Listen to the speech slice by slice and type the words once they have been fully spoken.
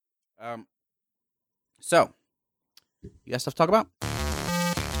Um, so, you got stuff to talk about?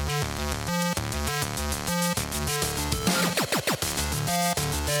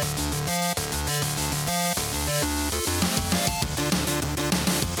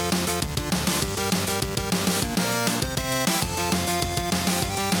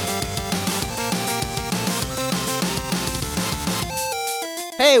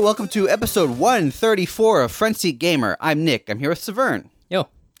 Hey, welcome to episode 134 of Front Seat Gamer. I'm Nick. I'm here with Severn. Yo.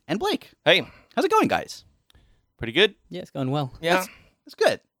 And Blake. Hey. How's it going, guys? Pretty good. Yeah, it's going well. Yeah. That's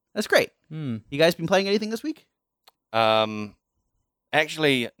good. That's great. You guys been playing anything this week?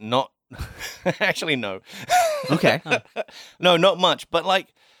 Actually, not. Actually, no. Okay. No, not much. But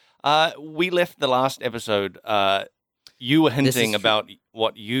we left the last episode. You were hinting about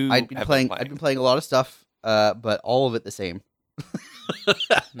what you. I've been playing a lot of stuff, but all of it the same. So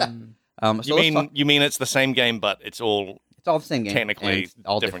you mean it's the same game, but it's all the same game. Technically,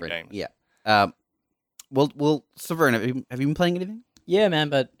 all different games. Yeah. Well, Severn, have you been playing anything? Yeah, man,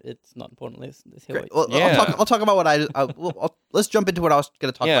 but it's not important. Let's hear Great. what... Well, Yeah. I'll talk about what let's jump into what I was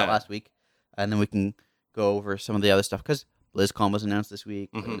going to talk about last week, and then we can go over some of the other stuff because BlizzCon was announced this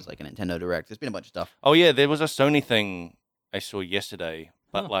week. Mhm. It was like a Nintendo Direct. There's been a bunch of stuff. Oh yeah, there was a Sony thing I saw yesterday,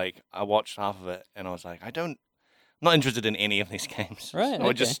 but Oh. I watched half of it and I was like, I'm not interested in any of these games. Right, So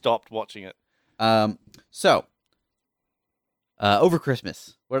I just okay. stopped watching it. So over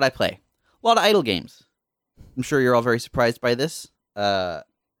Christmas, what did I play? A lot of idle games. I'm sure you're all very surprised by this. And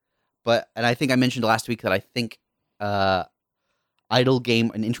I think I mentioned last week that I think idle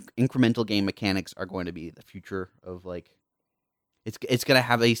game and incremental game mechanics are going to be the future of it's going to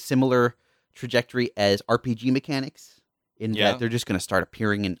have a similar trajectory as RPG mechanics in Yeah. that they're just going to start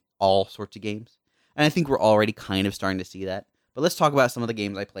appearing in all sorts of games. And I think we're already kind of starting to see that. But let's talk about some of the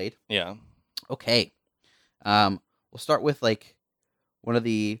games I played. Yeah. Okay. We'll start with one of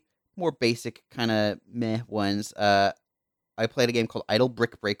the more basic kind of meh ones. I played a game called Idle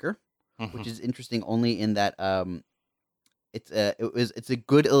Brick Breaker, which is interesting only in that it's a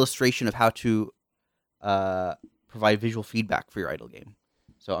good illustration of how to provide visual feedback for your idle game.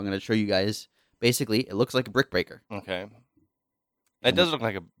 So I'm going to show you guys. Basically, it looks like a brick breaker. Okay. It does look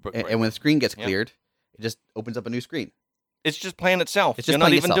like a brick And breaker. when the screen gets Yeah. cleared, it just opens up a new screen. It's just playing itself. It's just You're not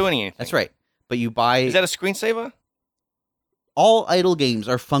playing even itself. doing anything. That's right. But you buy... Is that a screensaver? all idle games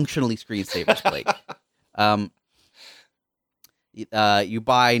are functionally screensavers, Blake. You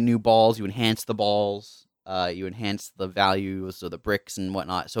buy new balls, you enhance the balls, you enhance the values of the bricks and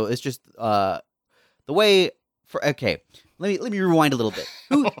whatnot. So it's just the way for. Okay, let me rewind a little bit.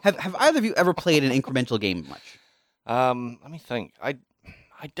 Have either of you ever played an incremental game much? Let me think. I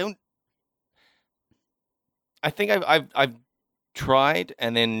don't. I think I've tried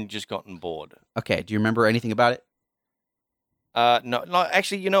and then just gotten bored. Okay, do you remember anything about it? No,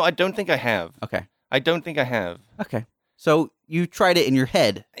 actually, I don't think I have. Okay, I don't think I have. okay. So you tried it in your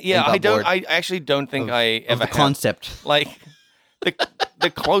head. Yeah, and got I don't. bored I actually don't think of- I of ever the have. concept. Like the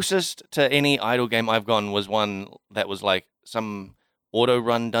closest to any idle game I've gone was one that was like some auto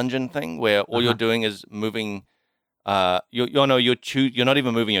run dungeon thing where all you're doing is moving. You're not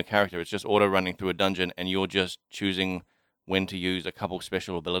even moving your character. It's just auto running through a dungeon, and you're just choosing when to use a couple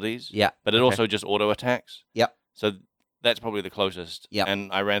special abilities. Yeah, But it okay. also just auto attacks. Yep. So that's probably the closest. Yep.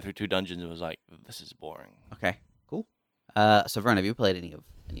 And I ran through 2 dungeons and was like, this is boring. Okay, cool. So Vern, have you played any of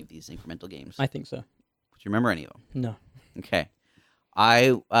these incremental games? I think so. Do you remember any of them? No. Okay.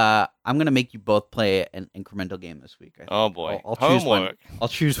 I'm gonna make you both play an incremental game this week. I think. Oh boy. I'll choose one. Homework. I'll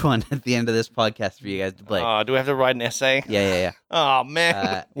choose one at the end of this podcast for you guys to play. Do I have to write an essay? Yeah. Oh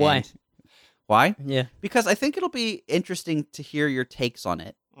man. Why? and- Why? Yeah. Because I think it'll be interesting to hear your takes on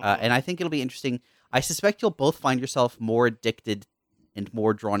it, Mhm. and I think it'll be interesting. I suspect you'll both find yourself more addicted and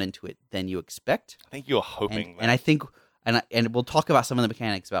more drawn into it than you expect. I think you're hoping. And I think, and we'll talk about some of the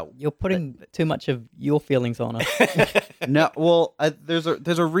mechanics about. You're putting too much of your feelings on it. No, well, there's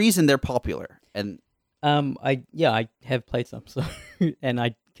a reason they're popular, and I have played some, so and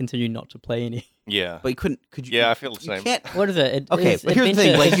I continue not to play any. yeah. but you couldn't. Could you? Yeah, I feel the You same. can't. What is it? Okay, but here's the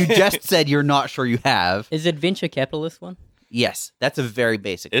thing. Like you just said, you're not sure you have. Is Adventure Capitalist one? Yes, that's a very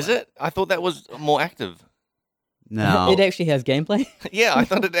basic. Is one. it? I thought that was more active. No, It actually has gameplay. Yeah, I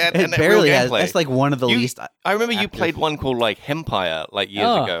thought it had it real barely has. gameplay. That's like one of the You- least. I remember you active. played one called like Empire years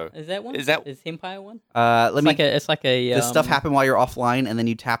Oh, ago. Is that one? Is that- Is Empire one? Let It's me. like a. It's like a. Does stuff happen while you're offline, and then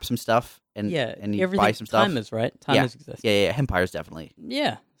you tap some stuff, and Yeah. and you everything, buy some stuff? Timers, right? Timers exist. Yeah. Empire's definitely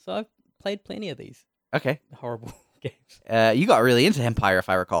Yeah. So I've played plenty of these okay. horrible games. You got really into Empire, if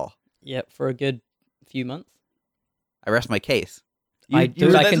I recall. Yeah, for a good few months. I rest my case. I do.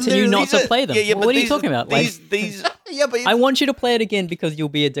 I That's- continue not these to play them. but What are you these- talking about? These Yeah, but I want you to play it again because you'll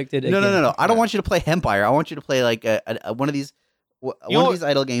be addicted again. no. I don't Yeah. want you to play Empire. I want you to play like one of these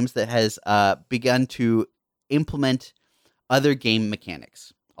idle games that has begun to implement other game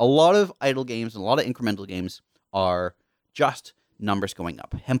mechanics. A lot of idle games and a lot of incremental games are just numbers going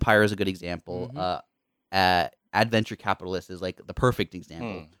up. Empire is a good example. Adventure Capitalist is like the perfect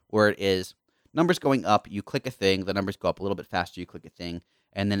example, where it is numbers going up. You click a thing, the numbers go up a little bit faster. You click a thing,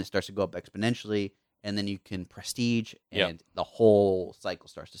 and then it starts to go up exponentially. And then you can prestige, and the whole cycle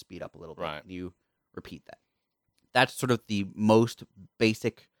starts to speed up a little bit. Right. And you repeat that. That's sort of the most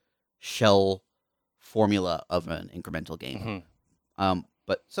basic shell formula of an incremental game. Mhm.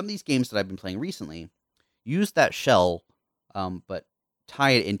 But some of these games that I've been playing recently use that shell, but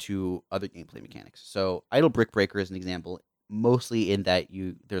tie it into other gameplay mechanics. So Idle Brick Breaker is an example, mostly in that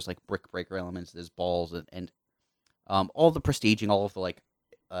there's like brick breaker elements, there's balls, and all the prestiging, all of the like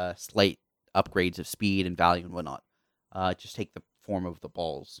slight upgrades of speed and value and whatnot just take the form of the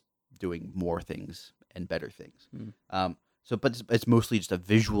balls doing more things and better things. But it's mostly just a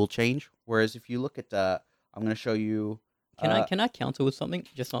visual change. Whereas if you look at, I'm going to show you. Can I counter with something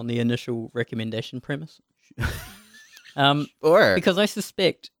just on the initial recommendation premise? Or Because I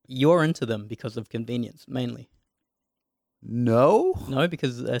suspect you're into them because of convenience, mainly. no, No,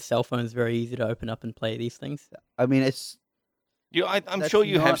 because a cell phone is very easy to open up and play these things. I mean it's I'm That's sure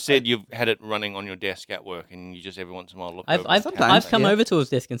you not have said you've had it running on your desk at work, and you just every once in a while look. I've over I've, and Sometimes, I've tap come yeah. over to his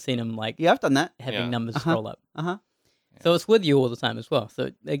desk and seen him like yeah, I've done that. having Yeah. numbers Uh-huh. scroll up. Uh-huh. So it's with you all the time as well.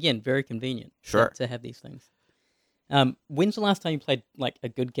 So again, very convenient Sure. to have these things. When's the last time you played like a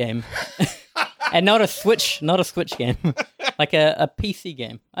good game? And not a Switch game, like a PC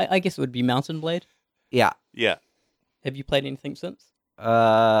game. I guess it would be Mountain Blade. Yeah. Yeah. Have you played anything since?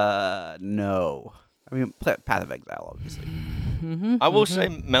 No. I mean, Path of Exile, obviously. I will say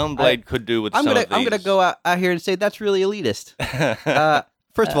Mountain Blade could do with I'm some gonna of these. I'm gonna go out here and say that's really elitist.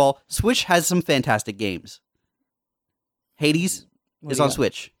 First of all, Switch has some fantastic games. Hades What is do you on got?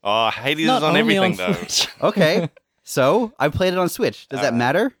 Switch. Oh, Hades Not is on only everything though. Switch. Okay, so I played it on Switch. Does that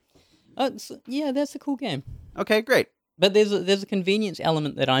matter? Yeah, that's a cool game. Okay, great. But there's a convenience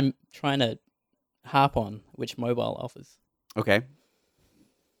element that I'm trying to harp on, which mobile offers. Okay,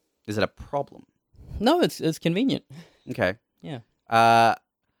 is it a problem? No, it's convenient. Okay. Yeah.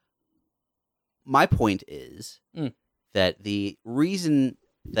 My point is Mm. that the reason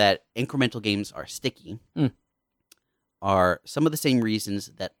that incremental games are sticky are some of the same reasons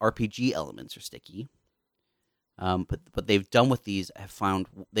that RPG elements are sticky. But they've done with these have found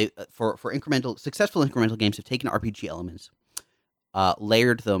for successful incremental games have taken RPG elements,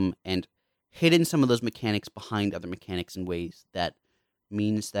 layered them, and hidden some of those mechanics behind other mechanics in ways that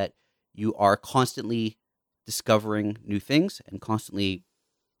means that you are constantly discovering new things and constantly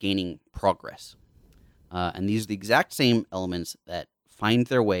gaining progress. And these are the exact same elements that find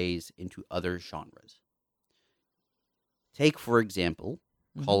their ways into other genres. Take, for example,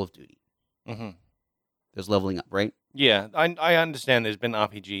 Call of Duty. hmm There's leveling up, right? Yeah, I understand. There's been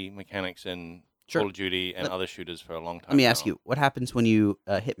RPG mechanics in Sure. Call of Duty and Let- other shooters for a long time. Let me ask now. you, what happens when you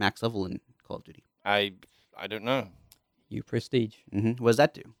hit max level in Call of Duty? I don't know. You prestige. What does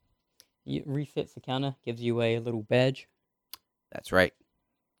that do? You resets the counter, gives you a little badge. That's right.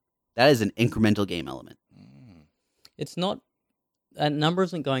 That is an incremental game element. It's not. A number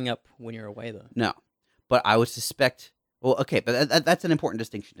isn't going up when you're away though. No, but I would suspect. Well, okay, but that's an important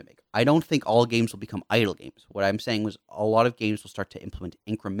distinction to make. I don't think all games will become idle games. What I'm saying was a lot of games will start to implement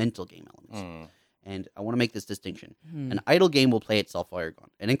incremental game elements. Mm. And I want to make this distinction. Hmm. An idle game will play itself while you're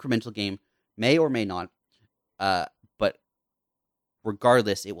gone. An incremental game may or may not, but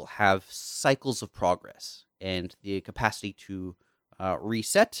regardless, it will have cycles of progress and the capacity to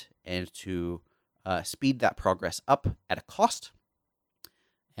reset and to speed that progress up at a cost.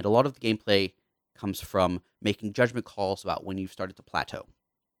 And a lot of the gameplay comes from making judgment calls about when you've started to plateau.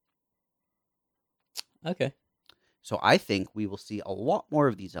 Okay. So I think we will see a lot more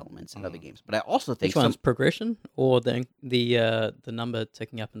of these elements in other games. But I also think Which one's progression or the number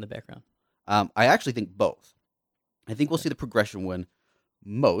ticking up in the background? I actually think both. I think we'll see the progression one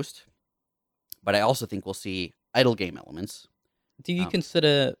most, but I also think we'll see idle game elements. Do you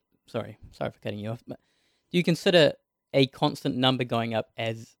consider? Sorry for cutting you off. But do you consider a constant number going up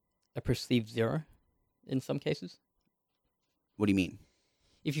as a perceived zero in some cases? What do you mean?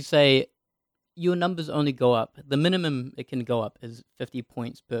 If you say your numbers only go up, the minimum it can go up is 50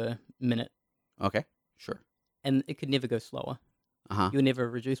 points per minute, Okay, sure. and it could never go slower. Uh-huh. You'll never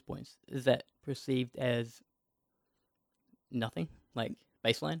reduce points. Is that perceived as nothing, like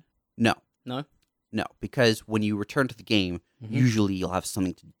baseline? No. No. No, because when you return to the game, Mhm. usually you'll have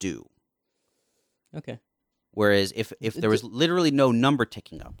something to do. Okay. Whereas if there was literally no number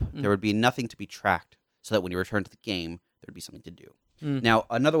ticking up, Mm. there would be nothing to be tracked, so that when you return to the game, there'd be something to do. Mm. Now,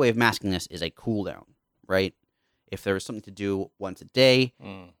 another way of masking this is a cooldown, right? If there was something to do once a day,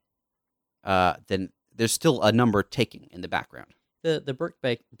 then there's still a number ticking in the background. The Brick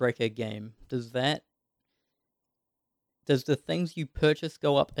Breaker game, does the things you purchase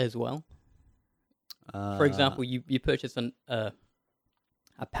go up as well? For example, you purchase a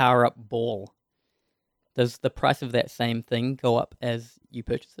power up ball. Does the price of that same thing go up as you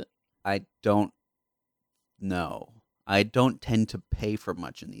purchase it? I don't know. I don't tend to pay for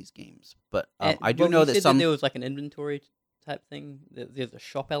much in these games, but I do Well, know you that said some there was like an inventory type thing. There's a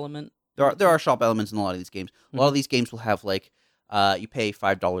shop element. there are shop elements in a lot of these games. A lot Mhm. of these games will have like you pay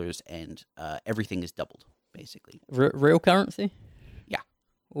 $5 and everything is doubled basically. Real currency.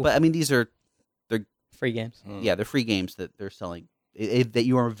 Oof. But I mean, these are Free games. they're free games that they're selling. That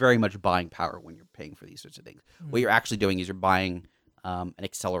you are very much buying power when you're paying for these sorts of things. What you're actually doing is you're buying an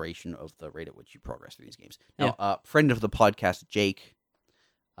acceleration of the rate at which you progress through these games. Now, friend of the podcast, Jake,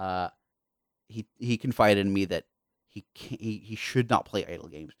 he confided in me that he should not play idle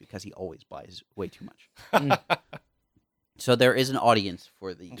games because he always buys way too much. So there is an audience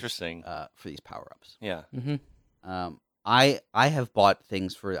for these Interesting. for these power ups. Yeah. Mm-hmm. I have bought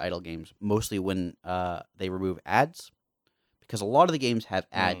things for idle games mostly when they remove ads, because a lot of the games have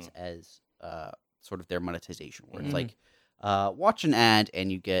ads as sort of their monetization, where it's like watch an ad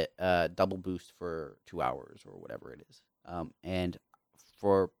and you get double boost for 2 hours or whatever it is, and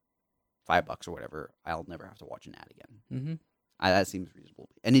for $5 or whatever, I'll never have to watch an ad again. Mm-hmm. That seems reasonable,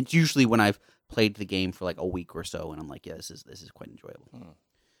 and it's usually when I've played the game for like a week or so, and I'm like, yeah, this is quite enjoyable.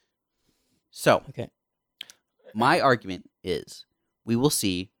 So, Okay. my argument is we will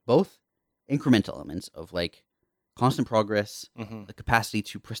see both incremental elements of like constant progress, the capacity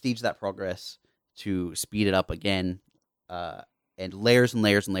to prestige that progress, to speed it up again, and layers and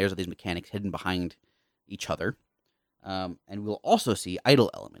layers and layers of these mechanics hidden behind each other. And we'll also see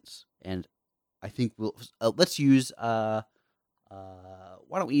idle elements. And I think we'll let's use why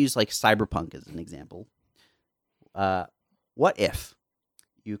don't we use like Cyberpunk as an example? What if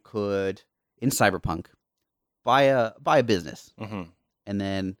you could in Cyberpunk buy a business, and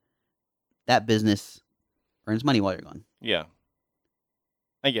then that business earns money while you're gone, Yeah.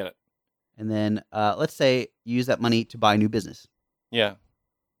 I get it. and then let's say you use that money to buy a new business, Yeah.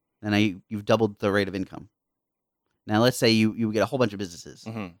 and now you've doubled the rate of income. Now let's say you get a whole bunch of businesses,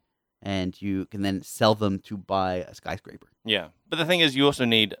 and you can then sell them to buy a skyscraper. Yeah. But the thing is, you also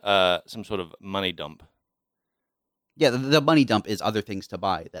need some sort of money dump. Yeah, the money dump is other things to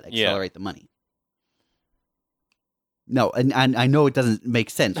buy that accelerate the money. No, and I know it doesn't make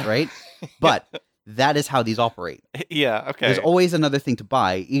sense, right? But that is how these operate. Yeah. Okay. There's always another thing to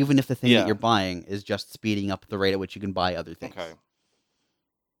buy, even if the thing Yeah. that you're buying is just speeding up the rate at which you can buy other things. Okay.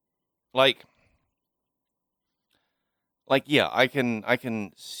 Like yeah, I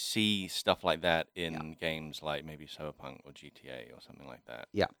can see stuff like that in games like maybe Cyberpunk or GTA or something like that.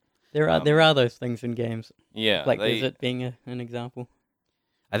 There are those things in games. Yeah. Like they, Visit being an example.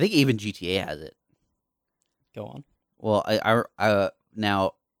 I think even GTA has it. Go on. Well, I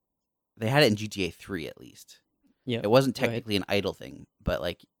now they had it in GTA 3 at least. Yeah. It wasn't go ahead. technically an idle thing, but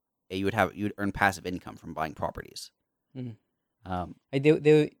like you'd earn passive income from buying properties. Mhm. Um, I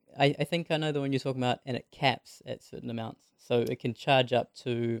think I know the one you're talking about, and it caps at certain amounts, so it can charge up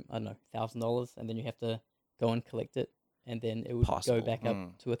to I don't know $1,000, and then you have to go and collect it, and then it would Possible. go back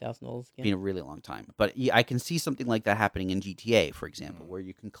up to $1,000 again. been a really long time, but yeah, I can see something like that happening in GTA, for example, where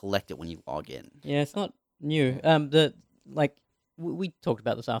you can collect it when you log in. Yeah, it's not new. We talked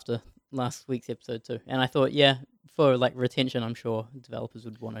about this after last week's episode too, and I thought, yeah, for like retention, I'm sure developers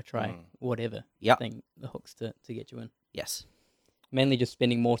would want to try whatever Yep. thing the hooks to get you in. Yes. Mainly just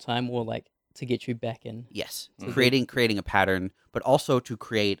spending more time, or like to get you back in. Yes, Mhm. creating a pattern, but also to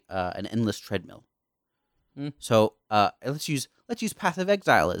create an endless treadmill. Mm. So let's use Path of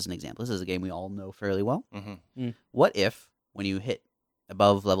Exile as an example. This is a game we all know fairly well. What if when you hit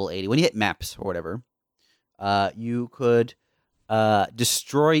above level 80, when you hit maps or whatever, you could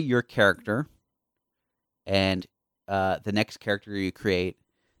destroy your character, and the next character you create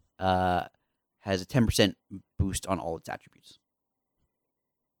has a 10% boost on all its attributes.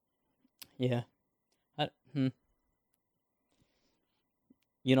 Yeah.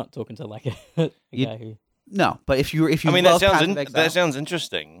 You're not talking to like a guy who. No, but if you I mean, love that Path sounds of Exile, that sounds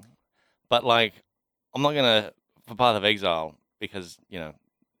interesting, but like, I'm not gonna for Path of Exile because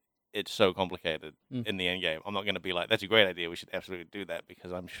it's so complicated Mm. in the end game. I'm not going to be like, that's a great idea. We should absolutely do that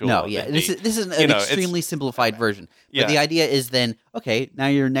because I'm sure. No, yeah, there'd this be- is an you know, it's- extremely simplified version. yeah. But the idea is then, okay, now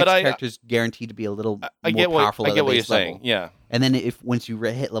your next I- character's guaranteed to be a little I more get what powerful I at get the what you're base level. saying. Yeah, And then if once you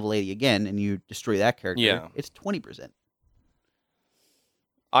hit level 80 again and you destroy that character, Yeah. it's 20%.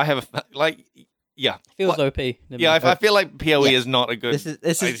 I have yeah, Feels What- OP. Never yeah. mind. I feel like POE Yeah. is not a good. This is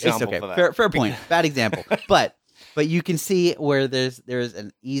it's example okay. for that. Fair point. Bad example. But you can see where there's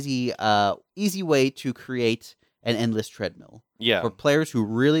an easy way to create an endless treadmill Yeah. for players who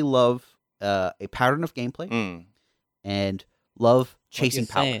really love a pattern of gameplay Mm. and love What chasing you're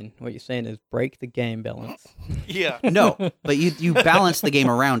power. saying- what you're saying is break the game balance. Yeah. No, but you balance the game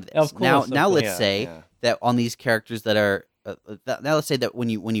around this. Of course, now of let's Yeah, say yeah. that on these characters that are now let's say that when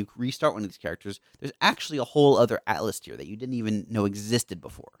you restart one of these characters, there's actually a whole other atlas tier that you didn't even know existed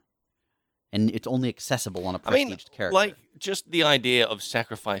before, and it's only accessible on a I mean, prestige character. like just the idea of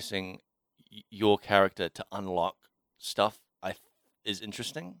sacrificing your character to unlock stuff, is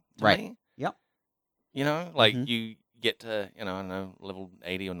interesting to Right. me. Yep. You know, like Mhm. you get to I don't know, level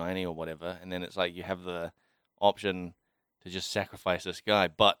 80 or 90 or whatever, and then it's like you have the option to just sacrifice this guy,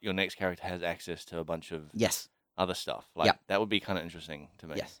 but your next character has access to a bunch of Yes, other stuff. Like Yep. that would be kind of interesting to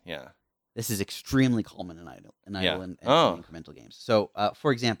me. Yes. Yeah. this is extremely common in idle Yeah. and Oh. incremental games. So,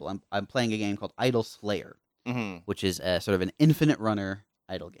 for example, I'm playing a game called Idle Slayer, Mm-hmm. which is a sort of an infinite runner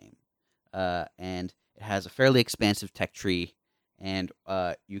idle game, and it has a fairly expansive tech tree, and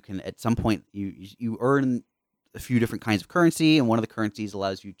you can at some point you earn a few different kinds of currency, and one of the currencies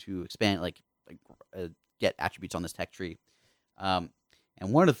allows you to expand get attributes on this tech tree, and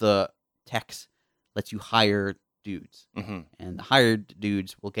one of the techs lets you hire dudes, Mm-hmm. and the hired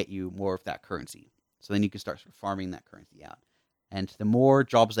dudes will get you more of that currency. So then you can start sort of farming that currency out, and the more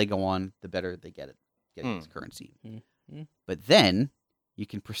jobs they go on, the better they get getting this currency. Mm. But then you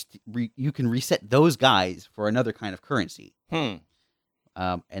can you can reset those guys for another kind of currency, Hmm.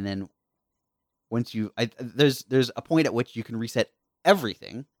 and then once there's a point at which you can reset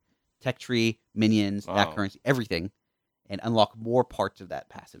everything, tech tree, minions, that Wow. currency, everything, and unlock more parts of that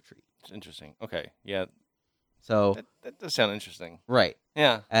passive tree. It's interesting. Okay. Yeah. So That does sound interesting. right.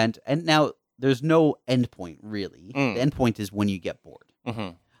 Yeah. And now there's no end point really. Mm. The end point is when you get bored.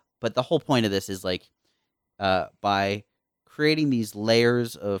 Mm-hmm. But the whole point of this is by creating these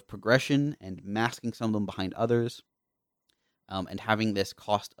layers of progression and masking some of them behind others, and having this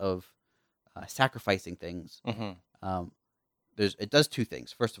cost of sacrificing things. Mm-hmm. It does two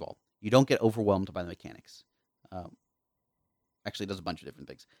things. First of all, you don't get overwhelmed by the mechanics. Actually, it does a bunch of different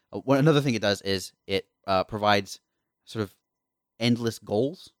things. Another thing it does is it provides sort of endless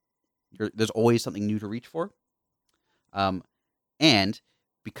goals. There's always something new to reach for. And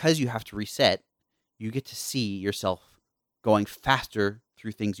because you have to reset, you get to see yourself going faster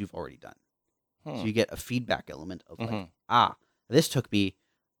through things you've already done. So you get a feedback element of Mhm. this took me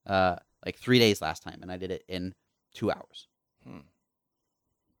like 3 days last time, and I did it in 2 hours. Hmm.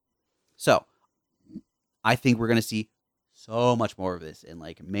 So I think we're gonna see so much more of this in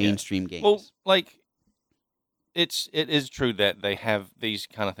like mainstream games. Well, like it is true that they have these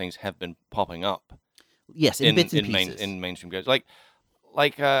kind of things have been popping up yes, in bits and pieces. in mainstream games. Like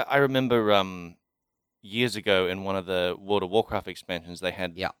I remember years ago in one of the World of Warcraft expansions, they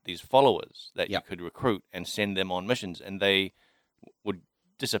had Yeah. these followers that Yeah. you could recruit and send them on missions, and they would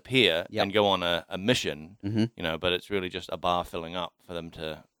disappear Yeah. and go on a mission. Mhm. But it's really just a bar filling up for them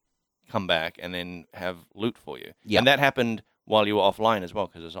to come back and then have loot for you. Yeah. And that happened while you were offline as well,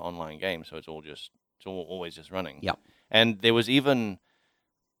 because it's an online game, so it's always just running. Yeah. And there was even,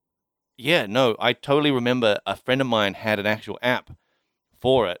 I totally remember a friend of mine had an actual app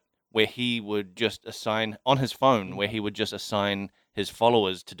for it where he would just assign on his phone, where he would just assign his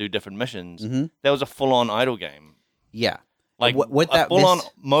followers to do different missions. Mhm. That was a full-on idle game, Yeah. like what a that full-on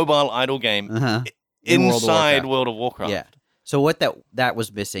mobile idle game Uh-huh. In World of inside Warcraft. World of Warcraft. Yeah. So what that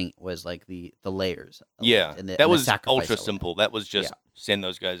was missing was like the layers. Yeah, and the, that and the was sacrifice ultra element. simple. That was just Yeah. send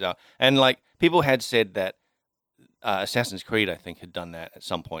those guys out. And like people had said that Assassin's Creed, I think, had done that at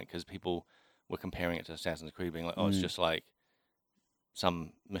some point, because people were comparing it to Assassin's Creed, being like, "Oh, it's Mm. just like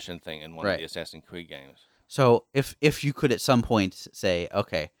some mission thing in one Right. of the Assassin's Creed games." So if you could at some point say,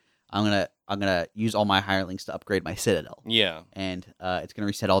 okay, I'm gonna use all my hirelings to upgrade my Citadel, Yeah, and it's gonna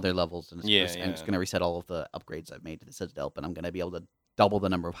reset all their levels, and it's, Yeah, and it's yeah. gonna reset all of the upgrades I've made to the Citadel, but I'm gonna be able to double the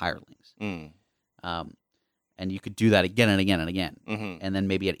number of hirelings. mm. And you could do that again and again and again, Hmm. and then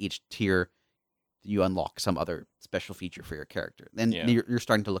maybe at each tier, you unlock some other special feature for your character. Then Yeah. you're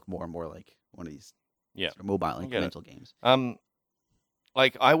starting to look more and more like one of these Yeah. sort of mobile I get it. incremental games.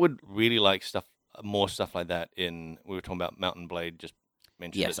 Like I would really like more stuff like that. We were talking about Mountain Blade just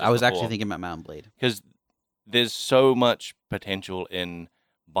mentioned. Yes, I was actually thinking about Mountain Blade. because there's so much potential in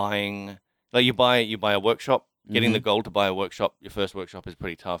buying. Like you buy a workshop, getting the gold to buy a workshop. Your first workshop is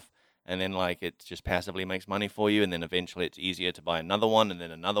pretty tough, and then like it just passively makes money for you, and then eventually it's easier to buy another one, and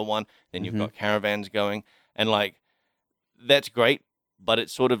then another one. Then you've got caravans going, and like that's great, but it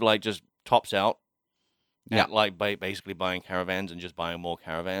sort of like just tops out. Yeah. At like basically buying caravans and just buying more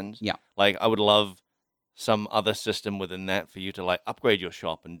caravans. Yeah. Like I would love some other system within that for you to like upgrade your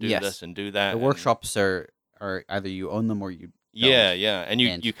shop and do Yes. this and do that. The and- workshops are either you own them or you don't. Yeah, yeah, and you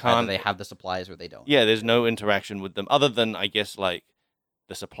either can't. they have the supplies or they don't. Yeah, there's no interaction with them other than I guess like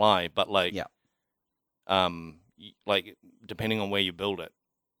the supply, but like Yeah. like depending on where you build it,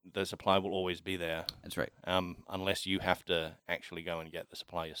 the supply will always be there. That's right. Unless you have to actually go and get the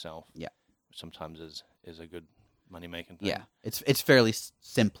supply yourself. Yeah. Which sometimes is a good money making thing. Yeah, it's fairly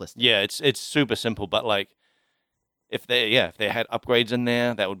simplistic. Yeah, it's super simple, but like if they had upgrades in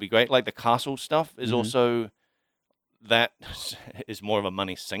there, that would be great. Like the castle stuff is also that is more of a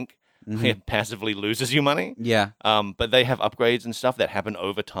money sink. It passively loses you money. Yeah. But they have upgrades and stuff that happen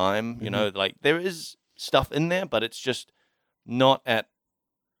over time. You know, like there is stuff in there, but it's just not at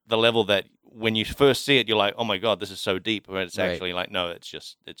the level that when you first see it, you're like, oh my god, this is so deep. Where it's Right. actually like, no, it's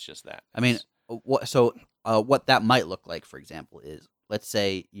just that. I mean, what that might look like, for example, is let's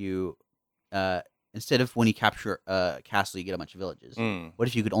say you instead of when you capture a castle, you get a bunch of villages. What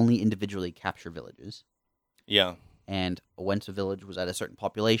if you could only individually capture villages? Yeah. And once a village was at a certain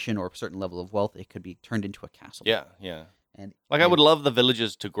population or a certain level of wealth, it could be turned into a castle. Yeah, yeah. And Like I would love the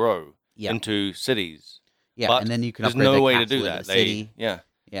villages to grow Yeah. into cities. Yeah, but and then you can There's upgrade no that way to castle do into that. the city. Yeah.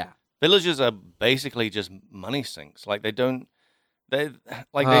 Yeah. Villages are basically just money sinks. Like they don't. They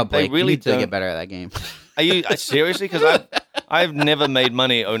like Oh, they Blake, you really need to don't. get better at that game. Are you seriously? Because I've never made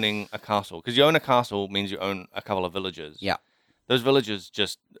money owning a castle. Because you own a castle means you own a couple of villages. Yeah. Those villages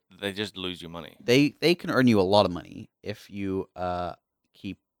just lose your money. They can earn you a lot of money if you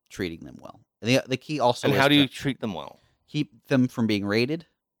keep treating them well. The key also And is how do to you treat them well? keep them from being raided.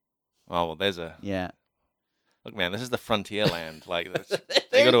 Oh well, there's a Yeah. look, man. This is the frontier land. Like they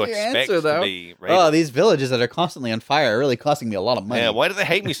There's got to your expect answer, to though. be raided. Oh, these villages that are constantly on fire are really costing me a lot of money. Yeah, why do they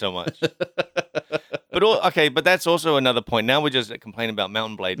hate me so much? But that's also another point. Now we're just complaining about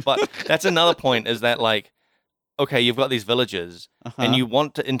Mountain Blade, but that's another point. Is that like, okay, you've got these villages, and you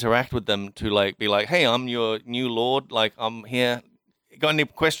want to interact with them to like be like, hey, I'm your new lord. Like I'm here. Got any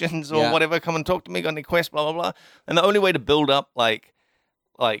questions or Yeah. whatever? Come and talk to me. Got any quests? Blah blah blah. And the only way to build up like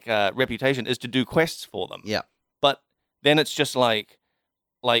reputation is to do quests for them. Yeah. But then it's just like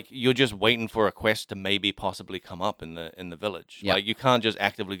you're just waiting for a quest to maybe possibly come up in the village. Yeah. Like you can't just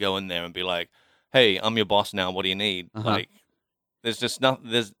actively go in there and be like, "Hey, I'm your boss now. What do you need?" Like there's just not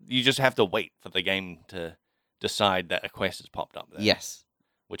you just have to wait for the game to decide that a quest has popped up there. Yes.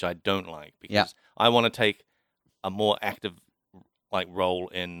 Which I don't like because Yeah. I want to take a more active like role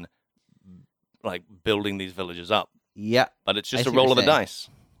in like building these villages up. Yeah. But it's I just a see what roll of you're the saying.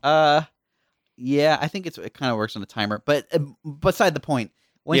 dice. Yeah, I think it kind of works on a timer. But beside the point,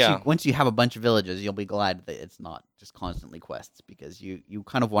 once you have a bunch of villages, you'll be glad that it's not just constantly quests because you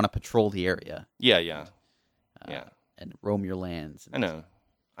kind of want to patrol the area. Yeah, yeah. Yeah. And roam your lands. And I know.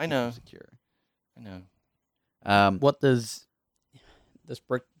 I keep know. them secure. I know. What does this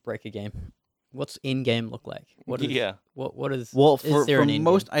Breaker game? What's in game look like? What is, Yeah. What is? Well, is for there an end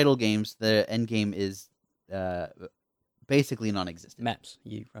most game? idle games, the end game is basically non-existent. Maps,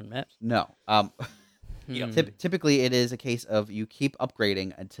 you run maps. No. Hmm. Typically, it is a case of you keep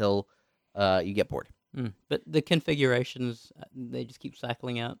upgrading until you get bored. But the configurations, they just keep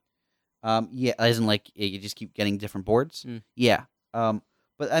cycling out. Yeah, as in like you just keep getting different boards. Mm. Yeah.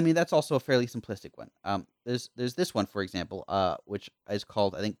 But I mean that's also a fairly simplistic one. There's this one, for example, which is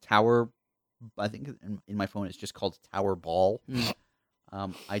called I think Tower. I think in my phone it's just called Tower Ball.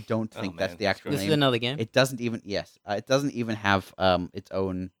 Mm. I don't think that's man, the actual This name. is another game. It doesn't even it doesn't even have its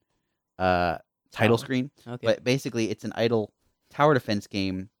own title Tower? screen. Okay. But basically, it's an idle tower defense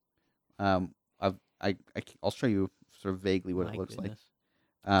game. I'll show you sort of vaguely what My it looks goodness.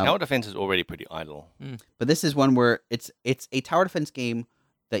 like. Tower defense is already pretty idle. But this is one where it's a tower defense game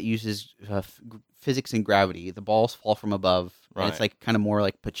that uses physics and gravity. The balls fall from above, and it's Right. like kind of more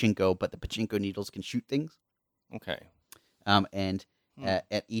like pachinko, but the pachinko needles can shoot things. Okay. And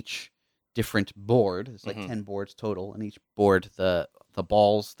at each different board, it's like Mhm. 10 boards total, and each board the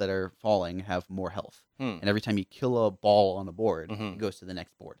balls that are falling have more health. And every time you kill a ball on the board, Mhm. it goes to the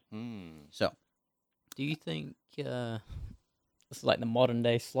next board. Hmm. So Do you think this is like the modern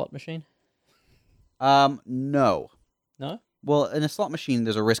day slot machine? no. No, Well, in a slot machine,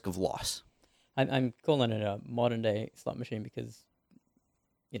 there's a risk of loss. I'm calling it a modern day slot machine because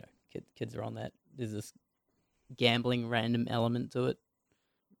kids are on that. There's this gambling random element to it.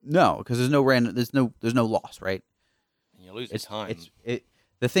 No, because there's no random. There's no loss, right? And you lose your time.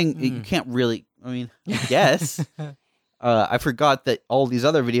 The thing you can't really. I mean, I guess. I forgot that all these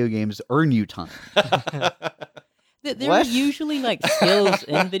other video games earn you time. There are usually like skills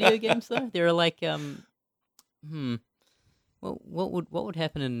in video games, though. There are like what would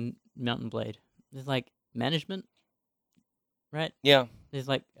happen in Mountain Blade? There's like management, right? Yeah. There's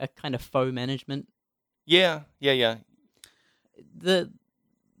like a kind of faux management. Yeah.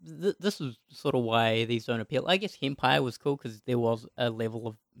 This is sort of why these don't appeal. I guess Empire was cool because there was a level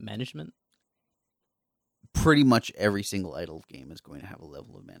of management. Pretty much every single idle game is going to have a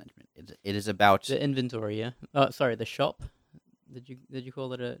level of management. It is about The inventory, yeah. Oh, sorry, the shop. Did you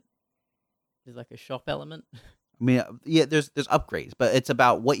call it there's like a shop element? I mean, yeah, there's upgrades, but it's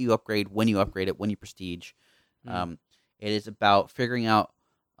about what you upgrade, when you upgrade it, when you prestige. It is about figuring out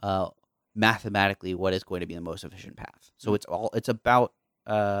mathematically what is going to be the most efficient path. So it's about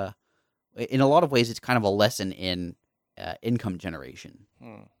in a lot of ways, it's kind of a lesson in income generation.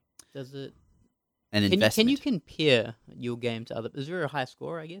 Does it? And investment. Can you compare your game to other? Is there a high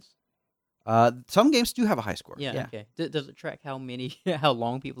score? I guess. Some games do have a high score. Yeah. Okay. Does it track how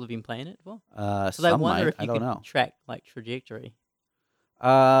long people have been playing it for? Because I wonder if I you don't could know. track like trajectory.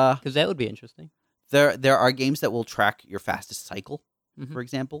 Because that would be interesting. There are games that will track your fastest cycle, Mhm. for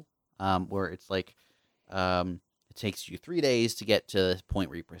example, where it's like it takes you 3 days to get to this point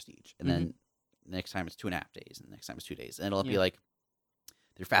where you prestige, and then the next time it's 2.5 days, and the next time it's 2 days, and it'll be like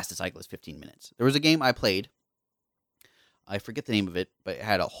their fastest cycle is 15 minutes. There was a game I played. I forget the name of it, but it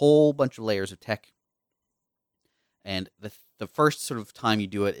had a whole bunch of layers of tech. And the first sort of time you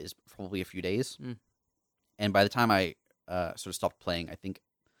do it is probably a few days. And by the time I sort of stopped playing, I think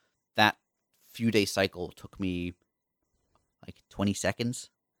that few-day cycle took me like 20 seconds.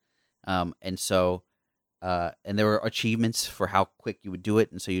 And so, and there were achievements for how quick you would do it.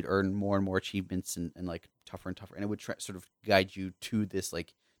 And so you'd earn more and more achievements and like tougher and tougher. And it would sort of guide you to this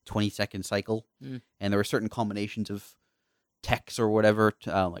like 20-second cycle. And there were certain combinations of techs or whatever,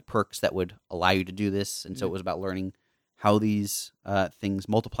 like perks that would allow you to do this. And so it was about learning how these things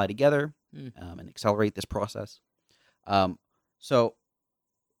multiply together and accelerate this process. So,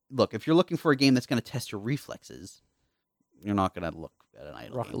 look, if you're looking for a game that's going to test your reflexes, you're not going to look at an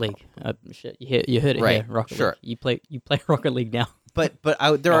idle Rocket game. League. Shit, you heard it Right, here. Rocket sure. League. You play Rocket League now. But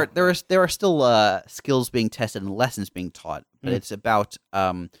there are still skills being tested and lessons being taught. But it's about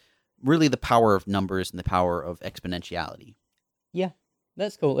really the power of numbers and the power of exponentiality. Yeah,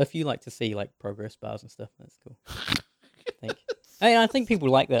 that's cool. If you like to see like progress bars and stuff, that's cool. I think people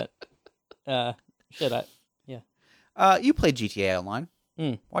like that. You play GTA Online.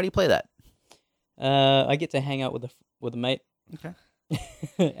 Why do you play that? I get to hang out with a mate. Okay.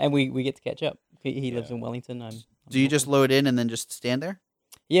 And we get to catch up. He lives in Wellington. I'm Do you just load in and then just stand there?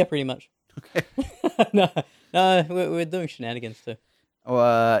 Yeah, pretty much. Okay. No, we're doing shenanigans too.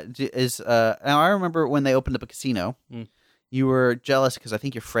 Now I remember when they opened up a casino, you were jealous because I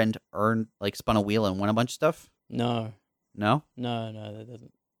think your friend spun a wheel and won a bunch of stuff. No, No, that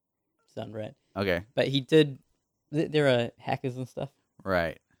doesn't sound right. okay, But he did. There are hackers and stuff,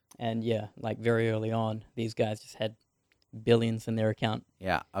 right, and yeah, like very early on, these guys just had billions in their account,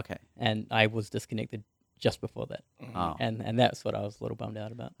 yeah, okay. and I was disconnected just before that, Oh, and that's what I was a little bummed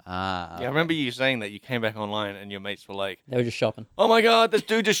out about. Yeah, I remember you saying that you came back online and your mates were like, They were just shopping. "Oh my god, this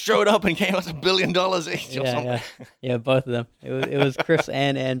dude just showed up and gave us $1 billion each or something." Yeah, both of them. It was Chris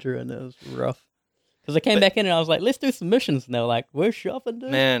and Andrew, and it was rough. Because I came back in and I was like, "Let's do some missions," and they were like, "We're shopping,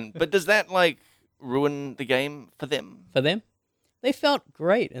 dude." Man, but does that like ruin the game for them? For them, they felt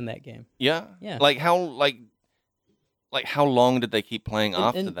great in that game. Yeah. Yeah. Like how long did they keep playing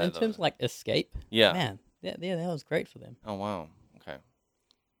after that? In terms of like escape, yeah. man, that was great for them. Oh wow. Okay.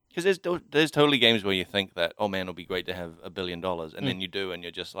 Because there's totally games where you think that, oh man, it'll be great to have $1 billion, and then you do, and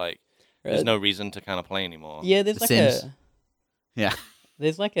you're just like, there's no reason to kind of play anymore. Yeah, there's The like Sims. a yeah,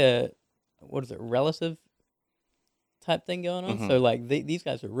 there's like a what is it, relative type thing going on. So like these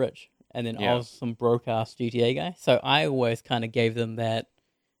guys are rich, and then I was some broke ass GTA guy. So I always kind of gave them that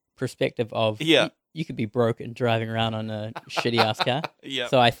perspective of you could be broke and driving around on a shitty ass car. Yeah.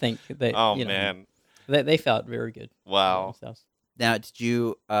 So I think that Man. they felt very good. Wow. about themselves. Now, did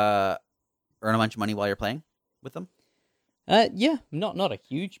you earn a bunch of money while you're playing with them? Yeah, not a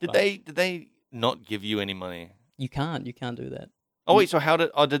huge. Did bunch. they not give you any money? You can't do that. Oh wait, so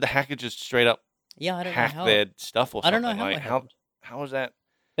did the hacker just straight up Yeah, I don't hack know how. their stuff or I something? don't know how. Like, it happened. how was that?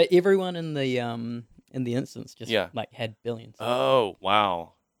 But everyone in the instance just like had billions. Oh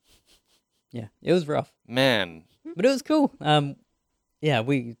wow, Yeah, it was rough, man. but it was cool. Yeah,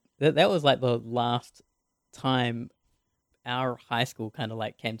 that was like the last time our high school kind of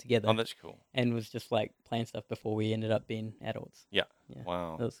like came together Oh, that's cool. and was just like playing stuff before we ended up being adults. Yeah. Yeah.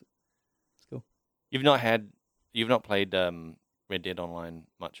 Wow. It's cool. You've not played Red Dead Online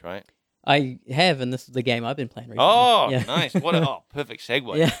much, right? I have, and this is the game I've been playing recently. Oh, yeah. nice. What perfect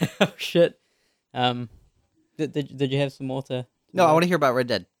segue. Yeah. Oh shit. Did you have some more to? No, I want to hear about Red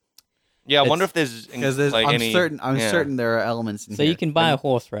Dead Yeah, I wonder if there's because like I'm certain there are elements in So here. you can buy a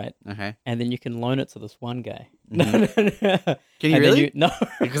horse, right? Okay. And then you can loan it to this one guy. Mhm. Can you And then really? No.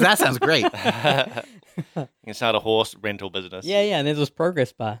 Because that sounds great. You can start a horse rental business. Yeah, and there's this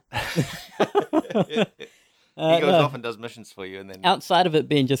progress bar. He goes No. off and does missions for you, and then Outside of it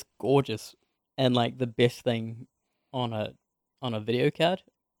being just gorgeous and like the best thing on a video card,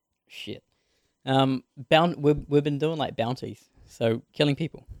 shit. We've been doing like bounties, so killing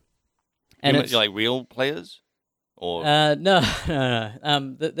people. And you're like real players, or no.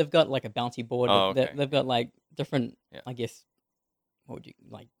 They've got like a bounty board. Oh, They- okay. They've got like different, Yeah. I guess, what would you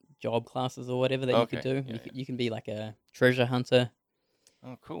like job classes or whatever that you could Okay, do. yeah, You can be like a treasure hunter.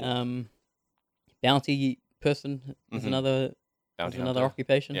 oh, cool. Bounty person is Mhm. another Bounty is another hunter.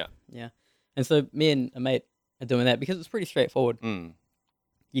 occupation. Yeah. yeah. And so me and a mate are doing that because it's pretty straightforward. Mm.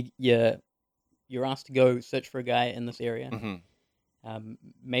 You're asked to go search for a guy in this area. Mm-hmm.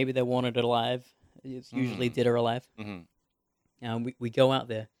 Maybe they're wanted alive. It's usually Mm. dead or alive. Mm-hmm. We go out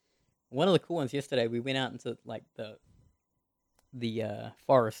there. One of the cool ones yesterday, we went out into like the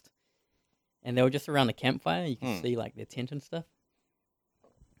forest, and they were just around the campfire. You can Hmm. see like their tent and stuff.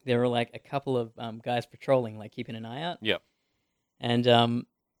 There were like a couple of guys patrolling, like keeping an eye out. Yep. And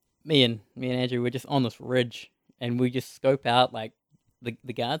me and Andrew were just on this ridge, and we just scope out like the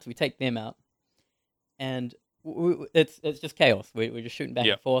guards. We take them out, and it's just chaos. We're just shooting back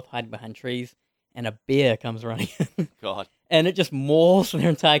Yep. and forth, hiding behind trees, and a bear comes running, God. and it just mauls their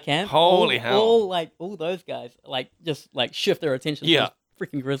entire camp. Holy hell. All those guys just shift their attention Yeah. to this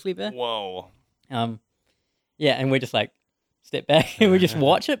freaking grizzly bear. Whoa. Yeah, and we're just like step back and we just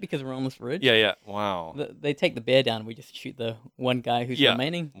watch it because we're on this ridge. Yeah. Yeah. Wow. They take the bear down, and we just shoot the one guy who's Yeah.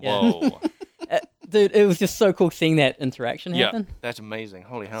 remaining. Whoa. Dude, it was just so cool seeing that interaction Yeah. happen. That's amazing.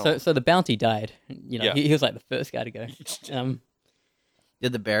 Holy hell. So the bounty died. You know, Yeah. he was like the first guy to go.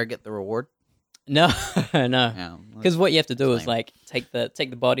 Did the bear get the reward? No, no, Yeah. because what you have to do is lame. like take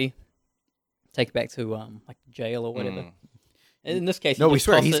the body, take it back to like jail or whatever. Mm. In this case, No, you we just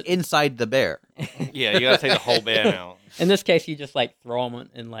swear toss he's it. inside the bear. Yeah, you gotta take the whole bear now. In this case, you just like throw him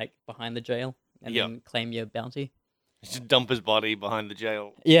in like behind the jail and Yep. then claim your bounty. Just dump his body behind the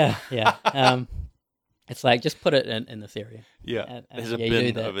jail. Yeah. It's like just put it in this area. Yeah. And There's a yeah, you do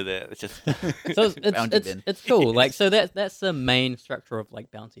bin that. over there. It's just So it's Bounty bin. it's cool. Like so that's the main structure of like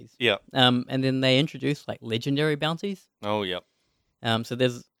bounties. Yeah. And then they introduce like legendary bounties. Oh, yep. So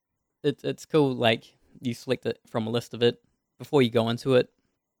there's it's cool. Like you select it from a list of it before you go into it.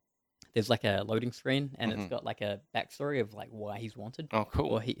 There's like a loading screen, and it's Mhm. got like a backstory of like why he's wanted, Oh, cool.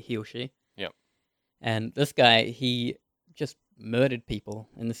 or he or she. Yep. And this guy, he just murdered people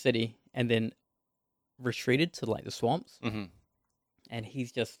in the city, and then retreated to like the swamps, Mm-hmm. and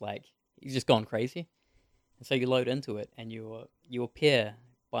he's just gone crazy. And so you load into it, and you appear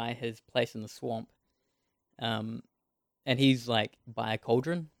by his place in the swamp, and he's like by a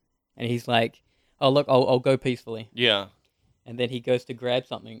cauldron, and he's like, "Oh look, I'll go peacefully," Yeah. and then he goes to grab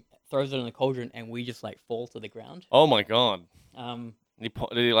something, throws it in the cauldron, and we just like fall to the ground. Oh my God. Um, Did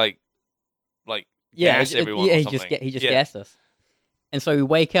he like yeah, gas everyone? yeah, or he something? just Yeah. gassed us. And so we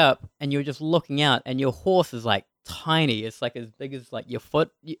wake up, and you're just looking out, and your horse is like tiny. It's like as big as like your foot.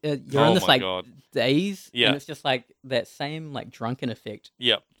 You're Oh in this my like God. daze, Yeah. and it's just like that same like drunken effect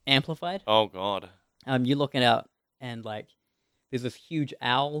Yep. amplified. Oh God. You're looking out, and like there's this huge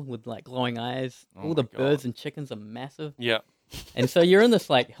owl with like glowing eyes. Oh All the my God. birds and chickens are massive, Yep. and so you're in this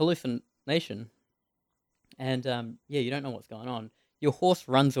like hallucination, and you don't know what's going on. Your horse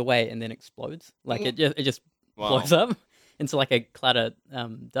runs away and then explodes. Like it just Wow. blows up into like a cloud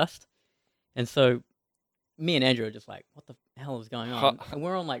of dust. And so me and Andrew are just like, what the hell is going on? And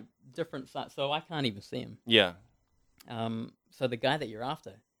we're on like different sides, so I can't even see him. Yeah. So the guy that you're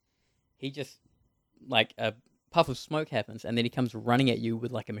after, he just like a puff of smoke happens, and then he comes running at you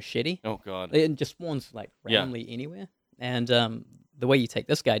with like a machete. Oh God. It just spawns like Yeah. randomly anywhere. And the way you take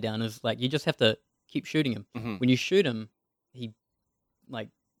this guy down is like you just have to keep shooting him. Mhm. When you shoot him, he like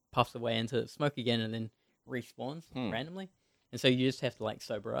puffs away into smoke again, and then respawns randomly. And so you just have to like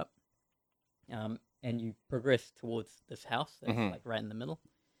sober up, and you progress towards this house that's Mhm. like right in the middle.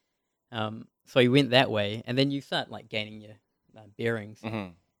 So you went that way, and then you start like gaining your bearings.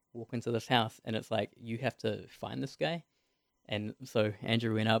 Mhm. Walk into this house, and it's like you have to find this guy. And so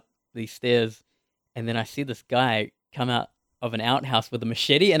Andrew went up, these stairs, and then I see this guy come out of an outhouse with a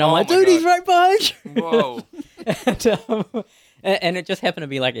machete, and I'm Oh like, my dude, he's God. right behind you. Whoa. and it just happened to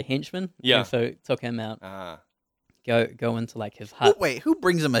be like a henchman. Yeah. And so it took him out. Ah. Go into like his hut. Who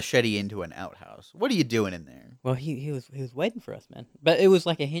brings a machete into an outhouse? What are you doing in there? Well, he was waiting for us, man. But it was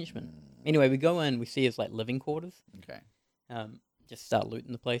like a henchman. Anyway, we go in, we see his like living quarters. Okay. Just start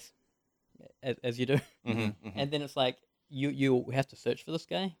looting the place, as you do. And then it's like you have to search for this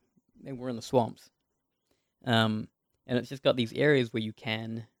guy, and we're in the swamps. And it's just got these areas where you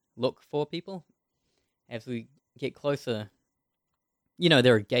can look for people. As we get closer,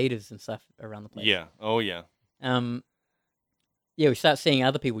 there are gators and stuff around the place. Yeah. Oh, yeah. We start seeing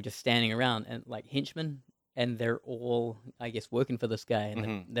other people just standing around and like henchmen, and they're all, I guess, working for this guy,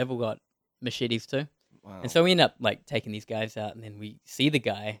 and they've all got machetes too. Wow. And so we end up like taking these guys out, and then we see the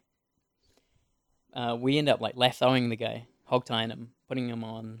guy. We end up like lassoing the guy, hog tying him, putting him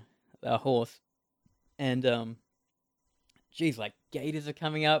on a horse, and geez, like gators are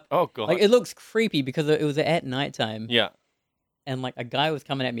coming up. Oh, God. Like it looks creepy because it was at nighttime. Yeah. And like a guy was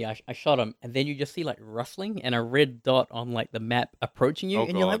coming at me, I shot him, and then you just see like rustling and a red dot on like the map approaching you, Oh,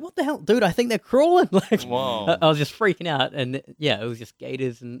 and you're like, God. "What the hell, dude? I think they're crawling!" Like, Whoa. I was just freaking out, and yeah, it was just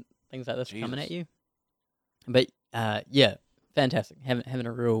gators and things like this coming Jesus. at you. But yeah, fantastic, having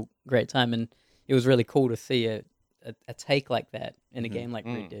a real great time, and it was really cool to see a take like that in a game like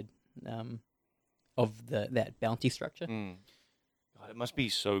Red Dead, of that bounty structure. God, it must be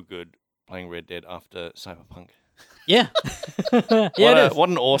so good playing Red Dead after Cyberpunk. Yeah, yeah, it is. What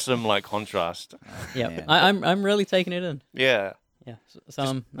an awesome contrast. Yeah, Man. I'm really taking it in. Yeah. Yeah, so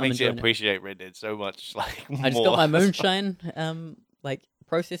I'm Makes you enjoying it. appreciate Red Dead so much. Like I just got my moonshine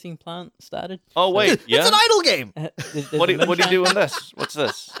processing plant started. Oh wait, Dude, yeah. it's an idle game. There's What do a you do moonshine. in this? What's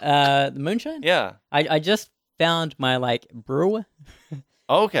this? The moonshine? Yeah. I just found my brewer.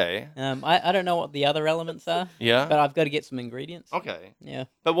 Okay. I don't know what the other elements are, Yeah. but I've got to get some ingredients. Okay. Yeah.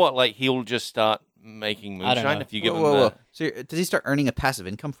 But what? Like he'll just start making I don't moonshine know. if you give him Whoa. the. So does he start earning a passive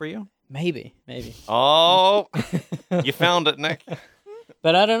income for you? Maybe. Oh, you found it, Nick.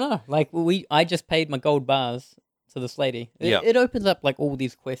 But I don't know. I just paid my gold bars to this lady. Yeah. It opens up all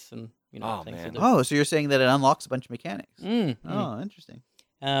these quests and Oh, things man. to do. Oh, so you're saying that it unlocks a bunch of mechanics. Oh, interesting.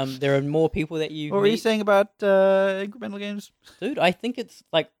 There are more people that you What were you meet. saying about incremental games? Dude, I think it's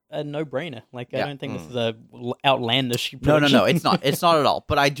a no-brainer. I Yeah. don't think this is a outlandish No, prediction. it's not. It's not at all.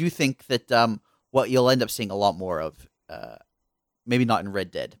 But I do think that what you'll end up seeing a lot more of, maybe not in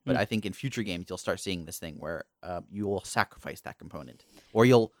Red Dead, but I think in future games you'll start seeing this thing where you will sacrifice that component, or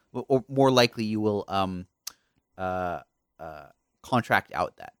or more likely you will contract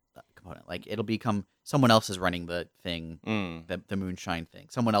out that component. Like it'll become someone else is running the thing, the moonshine thing.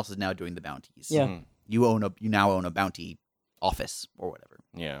 Someone else is now doing the bounties. Yeah. You now own a bounty office or whatever.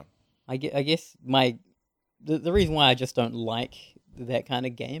 Yeah. I guess the reason why I just don't like that kind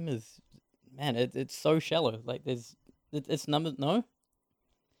of game is, man, it's so shallow. Like there's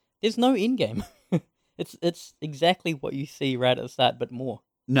no in game. It's exactly what you see right at the start, but more.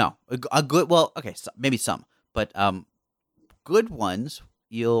 No, a good. Well, okay, so maybe some, but good ones.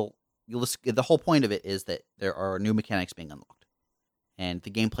 The whole point of it is that there are new mechanics being unlocked, and the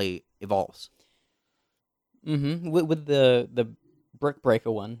gameplay evolves. Mm-hmm. With the brick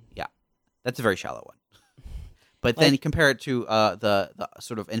breaker one. That's a very shallow one. But then compare it to the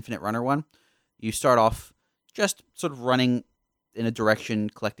sort of infinite runner one. You start off just sort of running in a direction,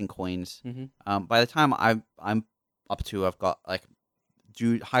 collecting coins. Mm-hmm. By the time I'm up to, I've got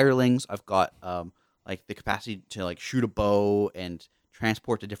hirelings. I've got the capacity to shoot a bow and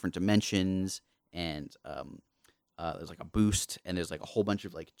transport to different dimensions, and there's a boost, and there's a whole bunch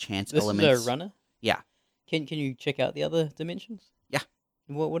of chance This elements. is a runner. Yeah. Can you check out the other dimensions? Yeah.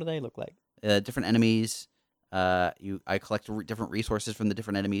 What do they look like? Different enemies. I collect different resources from the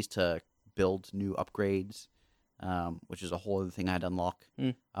different enemies to build new upgrades, which is a whole other thing I had to unlock.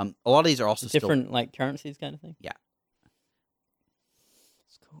 Mm. A lot of these are also Different currencies kind of thing. Yeah.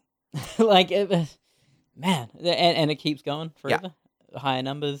 It's cool. Man, and it keeps going forever. Higher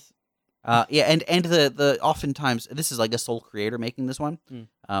numbers. and the oftentimes this is a sole creator making this one, Mm.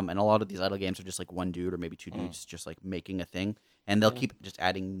 and a lot of these idle games are just one dude or maybe two dudes just making a thing, and they'll keep just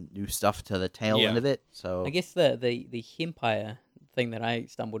adding new stuff to the tail end of it. So I guess the Empire thing that I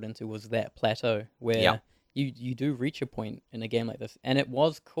stumbled into was that plateau where you do reach a point in a game like this, and it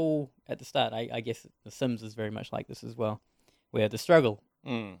was cool at the start. I guess The Sims is very much like this as well, where the struggle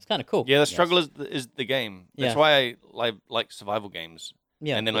it's kind of cool. Yeah, the struggle is the game. That's Yeah. why I like survival games.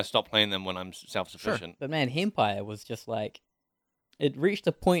 Yeah, And then I stop playing them when I'm self-sufficient. but man, Empire was just it reached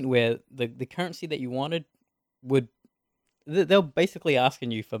a point where the currency that you wanted would they're basically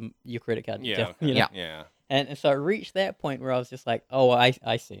asking you for your credit card Yeah, detail. okay. You know? Yeah. And so it reached that point where I was just like, oh, I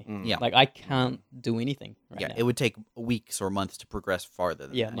see. Mm. Yeah. Like I can't do anything right Yeah, now. it would take weeks or months to progress farther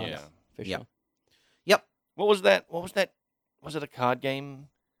than Yeah, that. months, Yeah. for Yeah. sure. Yep. What was that? Was it a card game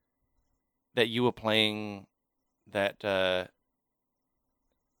that you were playing? That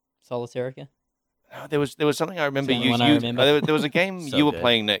Solitaire. no, there was something I remember. the only You, one I remember. there was a game So you were good.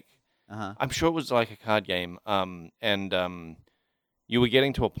 playing, Nick. Uh-huh. I'm sure it was like a card game. And you were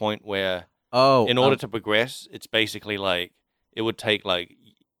getting to a point where, Oh, in order to progress, it's basically like it would take like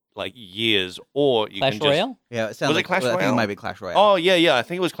years, or you Clash can just. Royale? yeah, it sounds Was it like Clash I think it Royale? might be Clash Royale. Oh yeah, I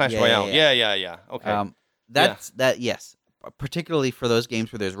think it was Clash Yeah, Royale. yeah, Yeah. Okay. That yes, particularly for those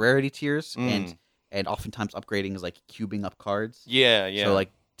games where there's rarity tiers Mm. and oftentimes upgrading is like cubing up cards. yeah. So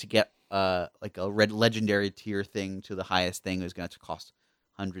like to get like a red legendary tier thing to the highest thing is going to cost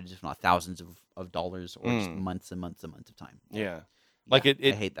hundreds, if not thousands of dollars, or just Mm. months and months and months of time. Yeah. Like Yeah,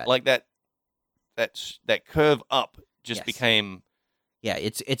 it I hate that. Like that curve up just Yes. became Yeah,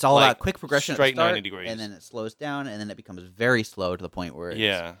 it's all like, about quick progression at the straight 90 start, degrees. and then it slows down, and then it becomes very slow to the point where it's,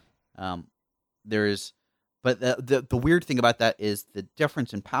 yeah. there's, but the weird thing about that is the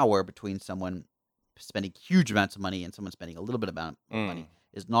difference in power between someone spending huge amounts of money and someone spending a little bit amount of money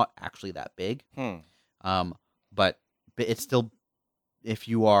is not actually that big. But it's still, if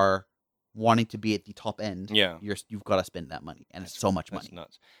you are wanting to be at the top end, Yeah. you've got to spend that money, and it's so much That's money.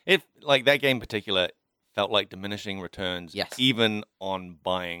 nuts. It like that game in particular felt like diminishing returns. Yes. Even on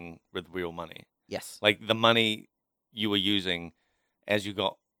buying with real money, Yes. like the money you were using as you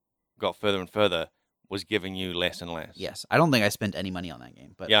got further and further was giving you less and less. Yes. I don't think I spent any money on that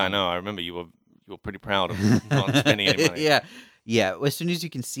game, but Yeah, I know. I remember you were pretty proud of not spending any money. Yeah. Yeah. As soon as you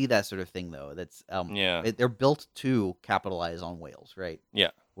can see that sort of thing, though, that's Yeah. they're built to capitalize on whales, right?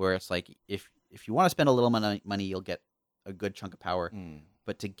 Yeah. Where it's like if you want to spend a little money, you'll get a good chunk of power, Mm.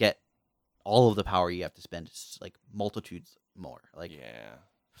 but to get all of the power, you have to spend like multitudes more, like Yeah.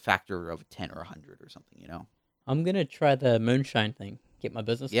 factor of 10 or 100 or something, you know? I'm gonna try the moonshine thing. Get my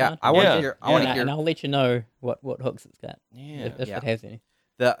business Yeah, card. I want Yeah. to hear. I Yeah. want and, to I, hear. and I'll let you know what hooks it's got. Yeah. If Yeah. it has any.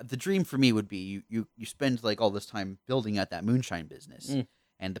 The dream for me would be you spend like all this time building out that moonshine business, Mm.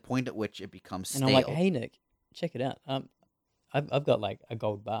 and the point at which it becomes And stale. I'm like, hey Nick, check it out. I've got like a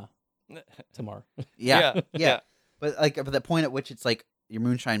gold bar tomorrow. yeah, Yeah. But like, at the point at which it's like your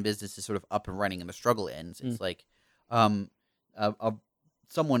moonshine business is sort of up and running and the struggle ends, it's like,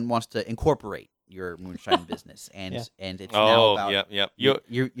 someone wants to incorporate your moonshine business, and Yeah. and it's now Oh, about yeah.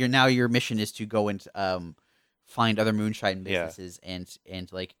 you're now your mission is to go and find other moonshine Yeah. businesses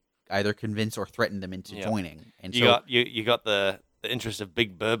and like either convince or threaten them into Yeah. joining. And You so got you got the interest of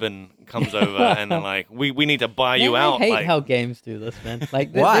Big Bourbon comes over and then like we need to buy you Man, out. I hate like, how games do this, man.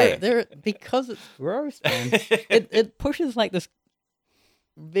 Like, Why? They're because it's gross, man. it pushes like this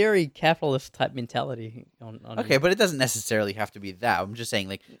very capitalist type mentality on. okay, but it doesn't necessarily have to be that. I'm just saying,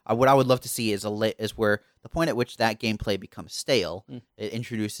 like, what I would love to see is is where the point at which that gameplay becomes stale, Mm. it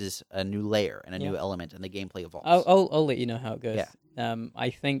introduces a new layer and a new Yeah. element, and the gameplay evolves. I'll let you know how it goes. Yeah. I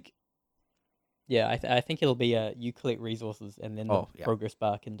think. Yeah, I think it'll be you collect resources and then Oh, the yeah. progress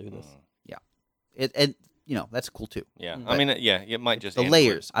bar can do this. And you know that's cool too. Yeah, Mm. I mean, it might just The end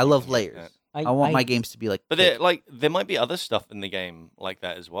layers. with- I love yeah, layers. yeah. I want my games to be like, But thick. there might be other stuff in the game like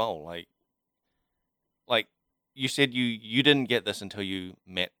that as well. Like you said, you didn't get this until you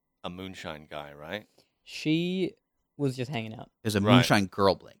met a moonshine guy, right? She was just hanging out. There's a Right. moonshine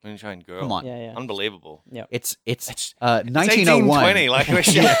girl, Blake. Moonshine girl. Come on. Yeah, yeah. Unbelievable. It's It's 1901. 1820. Like we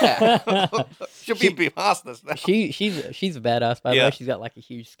should, Yeah. should be past this now. She's a badass, by the Yeah. way. She's got like a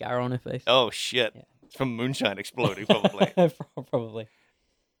huge scar on her face. Oh shit! Yeah. It's from moonshine exploding, probably. Probably.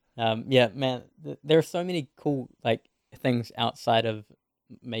 Yeah, man. There are so many cool like things outside of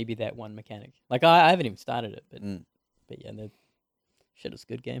maybe that one mechanic. Like I haven't even started it, but Mm. but yeah, shit, it's a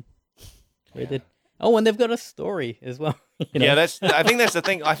good game. Really did. Oh, and they've got a story as well. You know? Yeah, I think that's the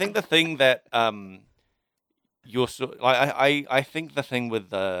thing. I think the thing that you're so I think the thing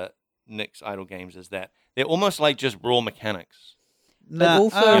with Nick's Idle games is that they're almost like just raw mechanics. but Nah,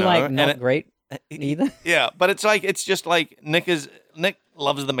 also know, like and not it- great either. Yeah, but it's just like Nick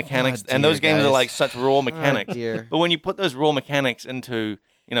loves the mechanics, and dear, those games are guys. like such raw Oh, mechanics. dear. But when you put those raw mechanics into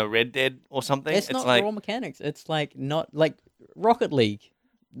Red Dead or something, It's not like raw mechanics. It's like not like Rocket League.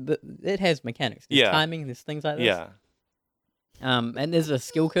 It has mechanics. There's Yeah. timing. There's things like this. yeah, And there's a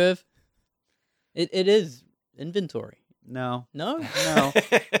skill curve. It is inventory. No. No. No.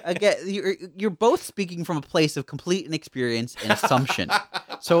 Again, you're both speaking from a place of complete inexperience and assumption.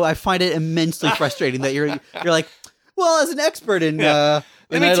 So I find it immensely frustrating that you're like, well, as an expert in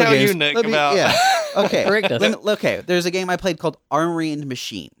Let me tell you, Nick, about. Yeah. Okay. Correct us. Okay. There's a game I played called Armory and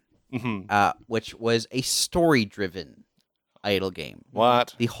Machine, Mhm. which was a story-driven idle game.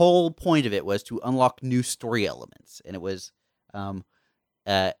 What? The whole point of it was to unlock new story elements, and it was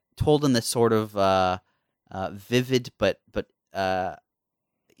told in this sort of vivid but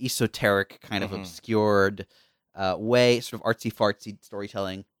esoteric kind of obscured way, sort of artsy fartsy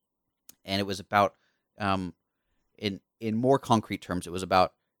storytelling. And it was about, in more concrete terms, it was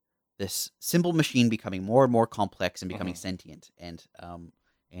about this simple machine becoming more and more complex and becoming sentient,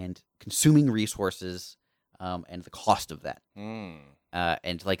 and consuming resources, and the cost of that.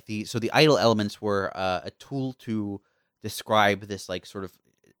 And like the idle elements were a tool to describe this like sort of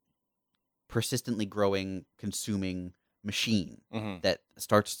persistently growing, consuming machine that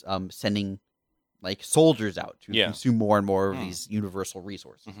starts sending like soldiers out to consume more and more of these universal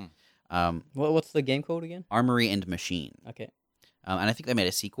resources. What's the game called again? Armory and Machine. Okay. And I think they made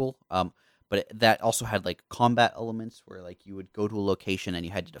a sequel. But that also had like combat elements where like you would go to a location and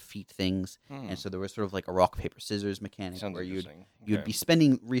you had to defeat things, and so there was sort of like a rock paper scissors mechanic. Sounds where interesting. you'd be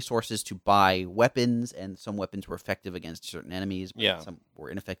spending resources to buy weapons, and some weapons were effective against certain enemies, but some were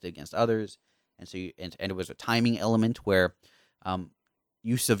ineffective against others. And so and it was a timing element where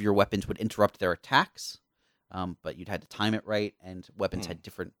use of your weapons would interrupt their attacks, but you'd had to time it right, and weapons had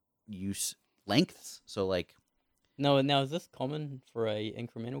different use lengths. So like, now is this common for a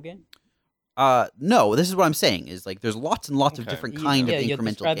incremental game? No, this is what I'm saying is like there's lots and lots of different kind of incremental you're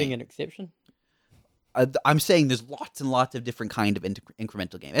describing game. an exception. I'm saying there's lots and lots of different kind of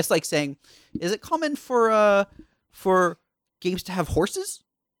incremental game. It's like saying, is it common for games to have horses?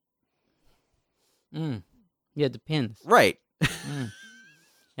 Yeah, it depends. Right. Yeah,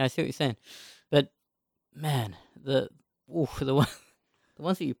 I see what you're saying, but man, the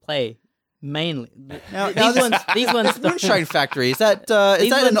ones that you play mainly. These ones. Moonshine Factory. Is that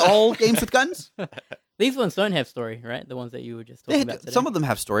in all games with guns? These ones don't have story, right? The ones that you were just talking about today. Some of them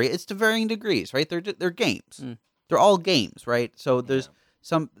have story. It's to varying degrees, right? They're games. They're all games, right? So there's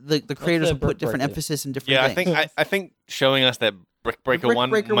some the creators will put different emphasis in different things. I think showing us that Brick Breaker one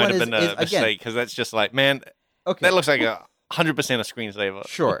might have been a mistake, because that's just like, man, that looks like 100% a screensaver.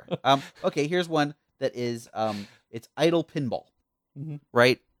 Sure. Okay, here's one that is it's idle pinball,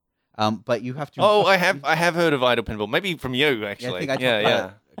 right? But you have to. Oh, I have heard of idle pinball. Maybe from you actually. Yeah, I think I talked about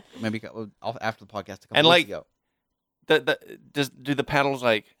it maybe after the podcast a couple weeks ago. Do the paddles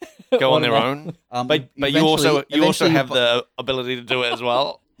like go on their own? But you also have the ability to do it as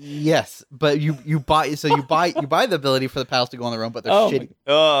well. Yes, but you buy the ability for the paddles to go on their own, but they're shitty.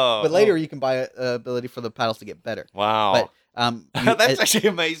 Oh, but later you can buy the ability for the paddles to get better. Wow, but that's actually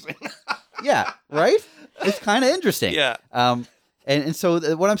amazing. Yeah, right. It's kind of interesting. Yeah. And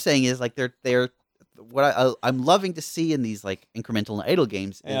so what I'm saying is like they're what I'm loving to see in these like incremental and idle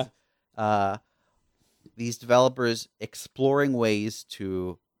games is these developers exploring ways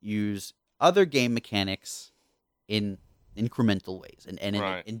to use other game mechanics in incremental ways and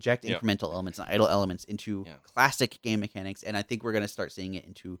inject incremental elements and idle elements into classic game mechanics, and I think we're going to start seeing it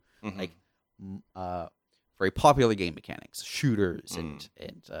into like very popular game mechanics, shooters and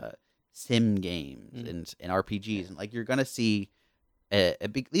sim games and RPGs, and like you're going to see a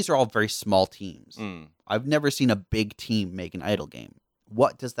big. These are all very small teams. I've never seen a big team make an idle game.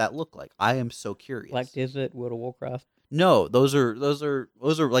 What does that look like? I am so curious. Black Desert, World of Warcraft. No, those are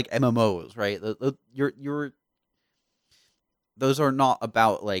like MMOs, right? Those are not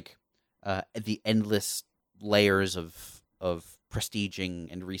about like the endless layers of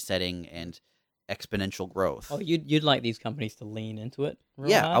prestiging and resetting and exponential growth. Oh, you'd like these companies to lean into it?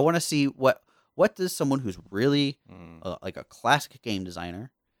 Yeah, hard? I want to see what does someone who's really like a classic game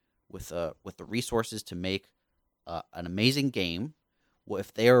designer with the resources to make an amazing game. What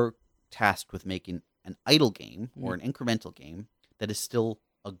if they're tasked with making an idle game or an incremental game that is still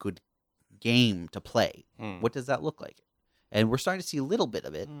a good game to play? What does that look like? And we're starting to see a little bit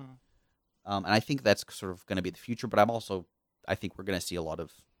of it, and I think that's sort of going to be the future. But I think we're going to see a lot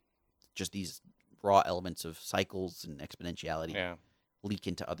of just these raw elements of cycles and exponentiality leak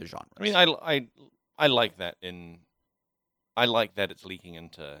into other genres. I mean, I like that I like that it's leaking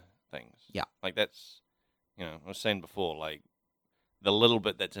into things. Yeah, like that's I was saying before, like the little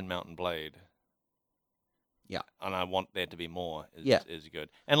bit that's in Mountain Blade. Yeah, and I want there to be more. Is good,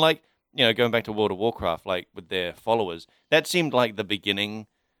 and like. Going back to World of Warcraft, like with their followers, that seemed like the beginning,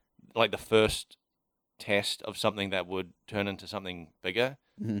 like the first test of something that would turn into something bigger,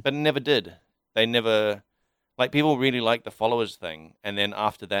 but it never did. They never, like people really liked the followers thing, and then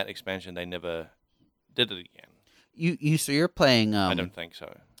after that expansion, they never did it again. So you're playing. I don't think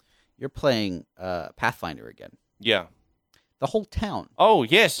so. You're playing Pathfinder again. Yeah. The whole town. Oh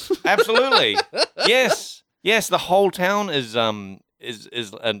yes, absolutely. yes. The whole town is an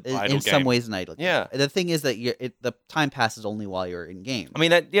idle game. In some ways, an idle game. Yeah. The thing is that the time passes only while you're in game. I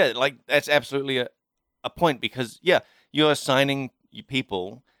mean that's absolutely a point because you're assigning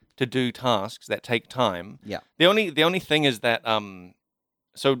people to do tasks that take time. Yeah. The only thing is that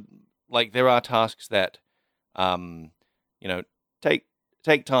so like there are tasks that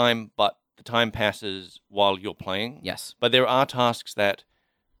take time, but the time passes while you're playing. Yes. But there are tasks that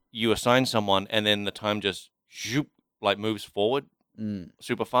you assign someone and then the time just moves forward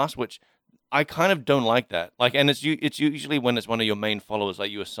super fast, which I kind of don't like that. Like, and it's usually when it's one of your main followers,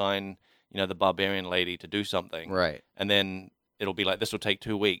 like you assign, the barbarian lady to do something, Right. and then it'll be like this will take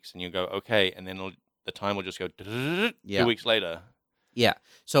 2 weeks, and you go okay, and then the time will just go 2 weeks later. Yeah.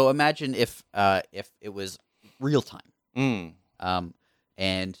 So imagine if it was real time.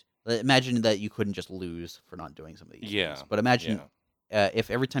 And imagine that you couldn't just lose for not doing some of these things. But imagine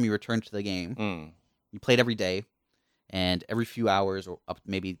if every time you returned to the game, you played every day, and every few hours or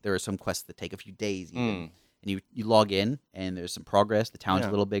maybe there are some quests that take a few days even, and you log in and there's some progress. The town's a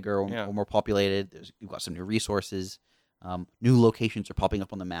little bigger or more populated. You've got some new resources. New locations are popping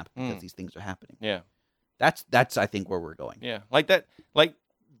up on the map because these things are happening. Yeah. That's I think where we're going. Yeah. Like that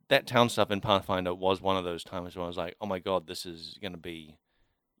town stuff in Pathfinder was one of those times where I was like, oh my God, this is going to be,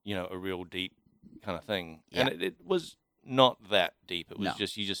 a real deep kind of thing. Yeah. And it was not that deep. It was No.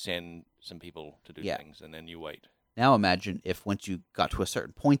 just, you just send some people to do things and then you wait. Now imagine if once you got to a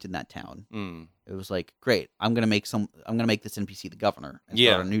certain point in that town, it was like, great, I'm gonna make this NPC the governor and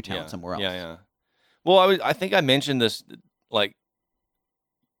start a new town somewhere else. Yeah. Well, I think I mentioned this like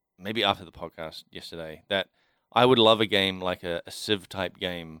maybe after the podcast yesterday that I would love a game like a Civ type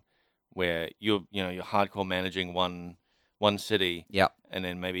game where you're hardcore managing one city. Yep. And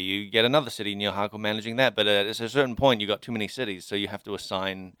then maybe you get another city and you're hardcore managing that. But at a certain point, you got too many cities, so you have to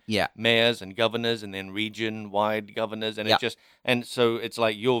assign mayors and governors, and then region-wide governors, and and so it's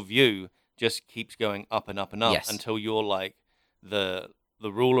like your view just keeps going up and up and up until you're like the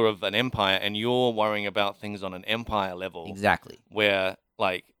ruler of an empire, and you're worrying about things on an empire level. Exactly. Where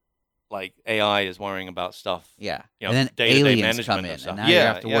like AI is worrying about stuff. Yeah. And then day-to-day aliens management come in, and stuff. and now you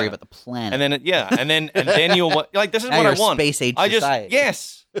have to worry about the planet. And then and then you're like, this is now what you're I want. Space age society.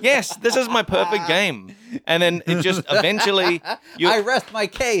 Yes, this is my perfect game. And then it just eventually I rest my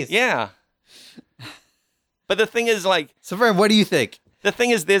case. Yeah. But the thing is, like, so Vern, what do you think? The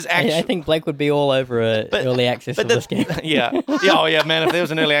thing is, there's actually. I think Blake would be all over early access of this game. Yeah. Oh, yeah, man, if there was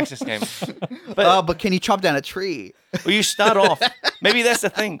an early access game. But can you chop down a tree? Well, you start off. Maybe that's the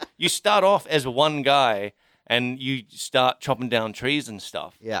thing. You start off as one guy, and you start chopping down trees and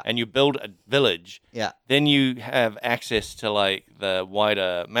stuff. Yeah. And you build a village. Yeah. Then you have access to, like, the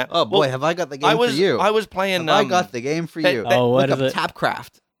wider map. Oh, boy, have I got the game for you. I was playing. I got the game for you. What is it?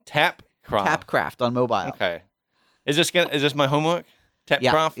 Tapcraft. Tapcraft on mobile. Okay. Is this my homework?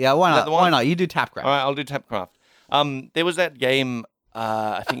 Tapcraft? Yeah, why not? Why not? You do Tapcraft. All right, I'll do Tapcraft. There was that game,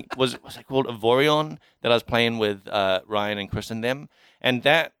 I think, was it called Avorion, that I was playing with Ryan and Chris and them. And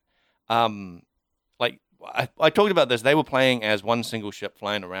that, I talked about this. They were playing as one single ship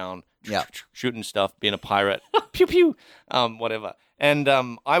flying around, shooting stuff, being a pirate, pew pew, whatever. And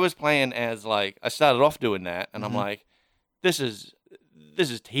I was playing as, like, I started off doing that, and I'm like, this is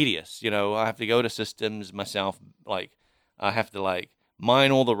tedious. I have to go to systems myself, like, I have to, like,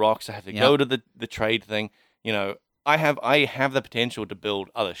 mine all the rocks. I have to go to the trade thing. I have the potential to build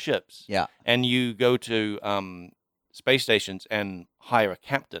other ships. Yeah. And you go to space stations and hire a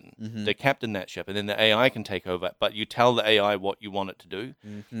captain to captain that ship, and then the AI can take over. But you tell the AI what you want it to do.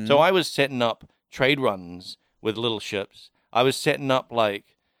 So I was setting up trade runs with little ships. I was setting up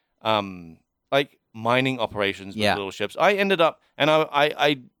like mining operations with little ships. I ended up, and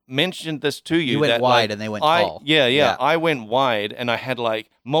I mentioned this to you. You went that, wide, like, and they went tall. Yeah. I went wide, and I had like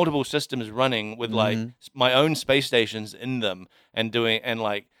multiple systems running with like my own space stations in them, and doing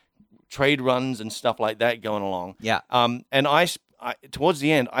like trade runs and stuff like that going along. Yeah. And I towards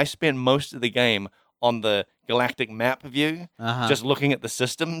the end, I spent most of the game on the galactic map view, just looking at the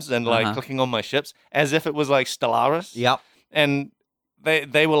systems and like clicking on my ships as if it was like Stellaris. Yep. And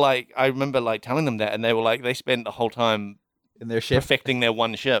they were like, I remember like telling them that, and they were like, they spent the whole time in their ship, perfecting their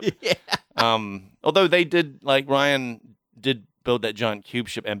one ship. Yeah. Although they did, like, Ryan did build that giant cube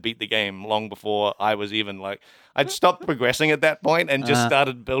ship and beat the game long before I was even like, I'd stopped progressing at that point and just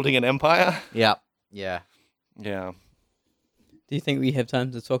started building an empire. Yeah. Yeah. Yeah. Do you think we have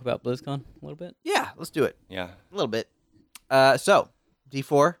time to talk about BlizzCon a little bit? Yeah, let's do it. Yeah. A little bit. So,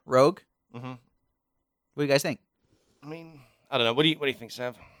 D4, Rogue. Mm-hmm. What do you guys think? I mean, I don't know. What do you think,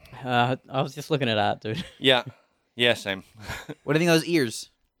 Sav? I was just looking at art, dude. Yeah. Yeah, same. What do you think of those ears?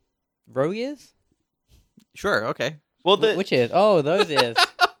 Rogue ears? Sure, okay. Well, Which ears? Oh, those ears.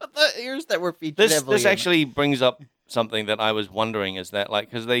 The ears that were featured heavily this actually brings up something that I was wondering is that like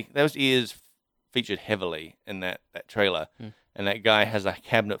because those ears featured heavily in that trailer, and that guy has a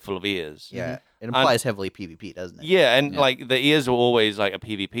cabinet full of ears. Yeah, it implies heavily PvP, doesn't it? Yeah, and like the ears are always like a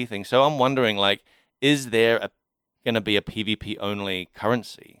PvP thing. So I'm wondering like, is there going to be a PvP only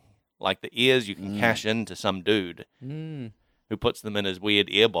currency? Like the ears you can cash into some dude who puts them in his weird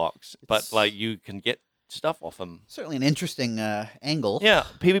earbox, but like you can get stuff off him. Certainly an interesting angle. Yeah,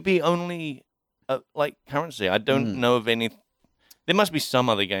 PvP only like currency. I don't know of any. There must be some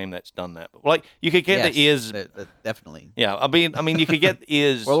other game that's done that. But, like you could get the ears. Definitely. Yeah, I mean, you could get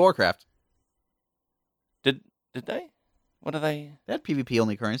ears. World of Warcraft. Did they? What are they? They had PvP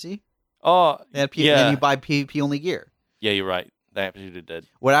only currency. Oh, They had and you buy PvP only gear. Yeah, you're right. They absolutely did.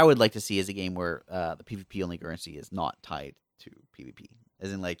 What I would like to see is a game where the PvP only currency is not tied to PvP,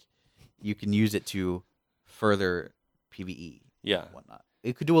 as in like you can use it to further PvE. Yeah, and whatnot.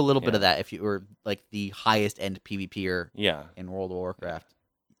 It could do a little bit of that if you were like the highest end PvPer. Yeah. In World of Warcraft,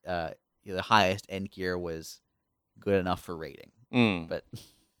 the highest end gear was good enough for raiding. But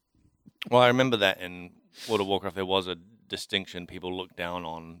well, I remember that in World of Warcraft there was a distinction. People looked down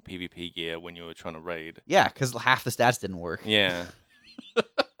on PvP gear when you were trying to raid. yeah, because half the stats didn't work. Yeah.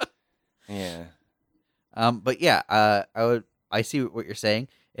 Yeah. But yeah, I see what you're saying,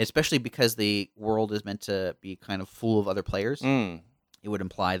 especially because the world is meant to be kind of full of other players. It would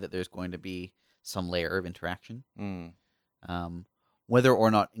imply that there's going to be some layer of interaction. Whether or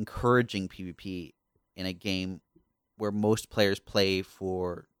not encouraging PvP in a game where most players play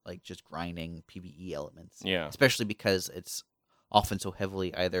for like just grinding PvE elements. Yeah. Especially because it's often so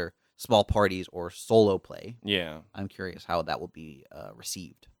heavily either small parties or solo play. Yeah. I'm curious how that will be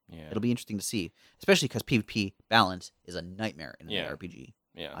received. Yeah. It'll be interesting to see, especially because PvP balance is a nightmare in an RPG.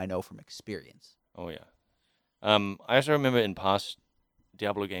 Yeah. I know from experience. Oh yeah. I also remember in past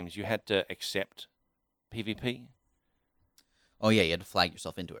Diablo games you had to accept PvP. Oh yeah, you had to flag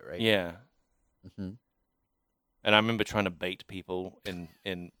yourself into it, right? Yeah. Mm-hmm. And I remember trying to bait people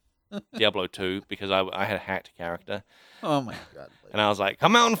in Diablo 2 because I had a hacked character. Oh my god. And I was like,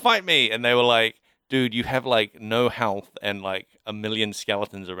 come out and fight me. And they were like, dude, you have like no health and like a million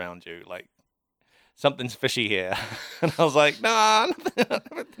skeletons around you. Like, something's fishy here. And I was like, nah,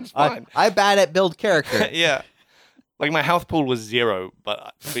 everything's fine. I'm bad at build character. Yeah. Like my health pool was 0,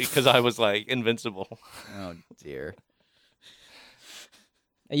 but because I was like invincible. Oh dear.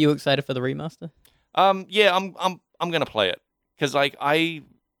 Are you excited for the remaster? Yeah, I'm gonna play it because like a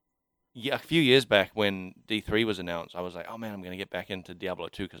few years back when D3 was announced, I was like, oh man, I'm gonna get back into Diablo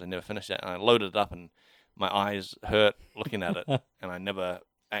 2 because I never finished that, and I loaded it up and my eyes hurt looking at it, and I never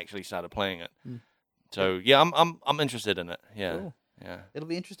actually started playing it. So yeah, I'm interested in it. Yeah, Cool. Yeah. It'll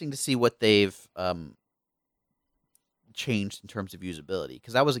be interesting to see what they've changed in terms of usability,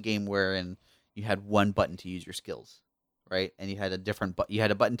 because that was a game wherein you had one button to use your skills, right? And you had a different you had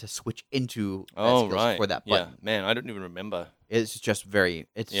a button to switch into skills for that button. Yeah, man, I don't even remember. It's just so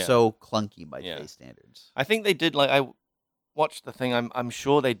clunky by today's standards. I think they did like I watched the thing. I'm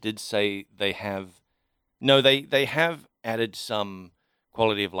sure they did say they have they have added some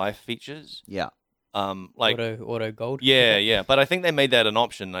quality of life features. Yeah. Like auto gold. Yeah. But I think they made that an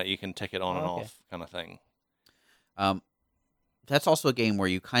option that you can tick it on and okay. off kind of thing. That's also a game where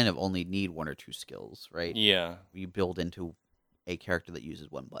you kind of only need one or two skills, right? Yeah. You build into a character that uses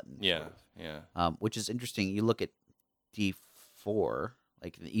one button. Yeah. Sort of. Yeah. Which is interesting. You look at D4,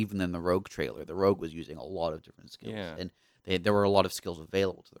 like even in the Rogue trailer, the Rogue was using a lot of different skills. Yeah. And there were a lot of skills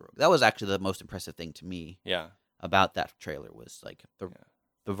available to the Rogue. That was actually the most impressive thing to me. Yeah. About that trailer was like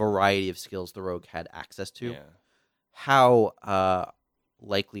the variety of skills the Rogue had access to. Yeah. How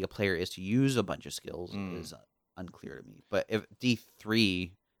likely a player is to use a bunch of skills is unclear to me. But if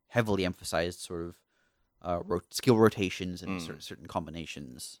D3 heavily emphasized sort of skill rotations and certain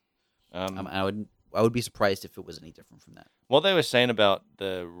combinations, I would be surprised if it was any different from that. What they were saying about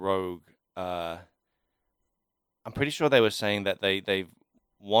the Rogue, I'm pretty sure they were saying that they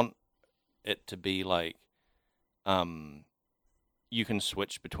want it to be like, you can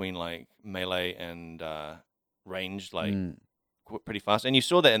switch between like melee and ranged like pretty fast, and you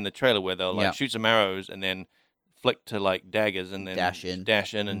saw that in the trailer where they'll like shoot some arrows and then flick to like daggers and then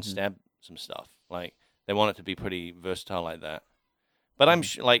dash in and stab some stuff. Like they want it to be pretty versatile like that. But I'm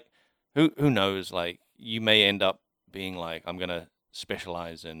like, who knows? Like you may end up being like, I'm gonna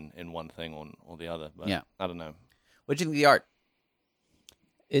specialize in one thing or the other. But I don't know. What do you think of the art?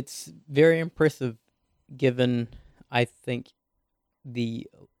 It's very impressive, given I think the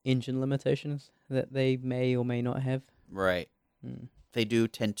engine limitations that they may or may not have. Right. Mm. They do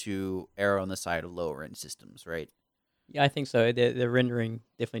tend to err on the side of lower end systems, right? Yeah, I think so. The rendering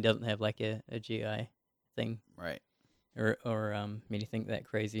definitely doesn't have like a GI thing Right. or anything that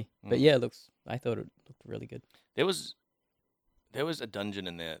crazy. Mm. But yeah, I thought it looked really good. There was a dungeon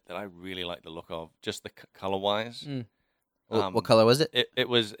in there that I really liked the look of, just the color wise. Mm. What color was it?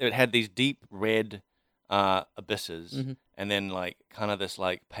 It had these deep red abysses, Mhm. and then like kind of this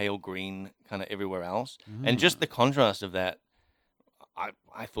like pale green kind of everywhere else, and just the contrast of that,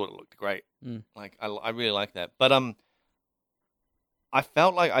 I thought it looked great. Mm. Like I really like that, but I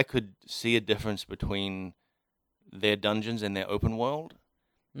felt like I could see a difference between their dungeons and their open world.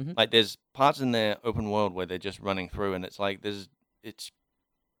 Mhm. Like there's parts in their open world where they're just running through, and it's like it's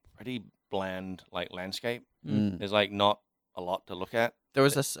pretty bland like landscape. Mm. There's like not a lot to look at. There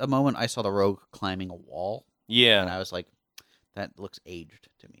was a moment I saw the rogue climbing a wall, and Yeah, I was like, "That looks aged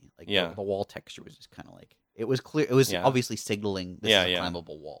to me." Like Yeah. the wall texture was just kind of like it was clear. It was Yeah. obviously signaling this Yeah, is a yeah.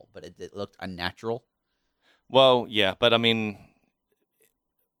 climbable wall, but it looked unnatural. well, yeah, but I mean,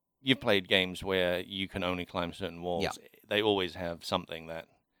 you've played games where you can only climb certain walls. Yeah. They always have something that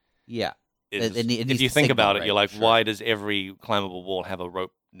Yeah, is. it needs if you to think signal, about it, right? you're like, Sure. why does every climbable wall have a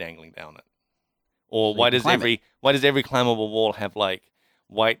rope dangling down it? Or So you why can does climb it. why does every climbable wall have like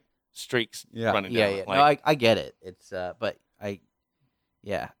white streaks running yeah, down yeah. it? No, Like, I get it. It's but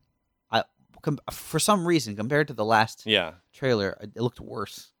for some reason compared to the last yeah. trailer, it looked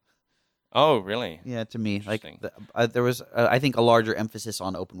worse. Oh, really? Yeah, to me, like Interesting. there was, I think, a larger emphasis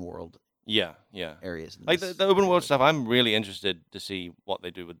on open world Yeah, yeah. areas. in Like this the open world trailer. stuff, I'm really interested to see what they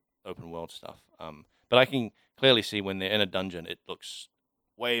do with open world stuff. But I can clearly see when they're in a dungeon, it looks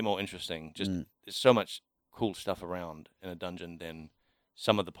way more interesting. Just Mm. there's so much cool stuff around in a dungeon than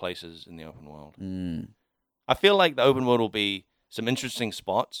some of the places in the open world. Mm. I feel like the open world will be some interesting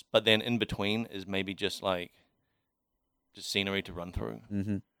spots, but then in between is maybe just like just scenery to run through.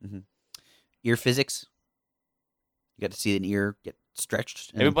 Mm-hmm. Mm-hmm. Ear physics. You got to see an ear get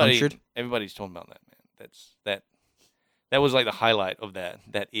stretched and punctured. Everybody's talking about that, man. That was like the highlight of that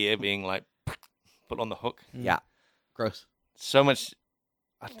ear being like put on the hook. Mm. Yeah, gross. So much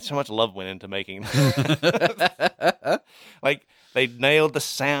love went into making. Like they nailed the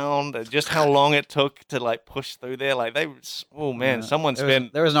sound, just how long it took to like push through there. Like oh man, Yeah. someone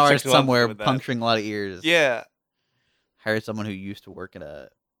spent. There was an artist 6 months somewhere with that. puncturing a lot of ears. Yeah, Hired someone who used to work in a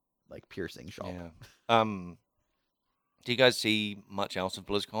like piercing shop. yeah. Do you guys see much else of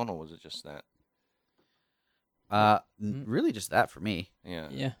BlizzCon, or was it just that? Really just that for me. Yeah.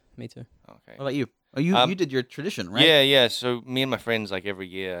 Yeah, me too. Okay. What about you? Oh, you did your tradition, right? Yeah. So me and my friends, like every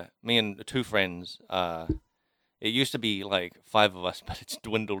year, me and 2 friends, it used to be like 5 of us, but it's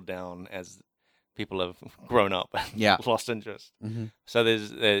dwindled down as people have grown up and Yeah. lost interest. Mm-hmm. So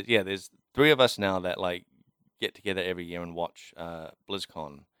there's 3 of us now that like get together every year and watch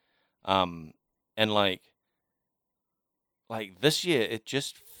BlizzCon, and like this year it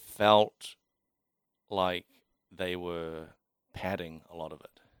just felt like they were padding a lot of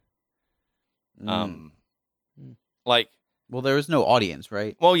it. Mm. Like, Well, there was no audience,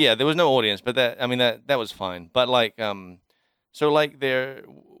 right? well, yeah, there was no audience, but that was fine. But like, so like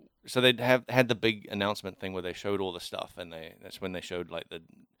they'd had the big announcement thing where they showed all the stuff, and that's when they showed like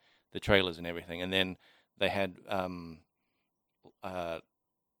the trailers and everything, and then they had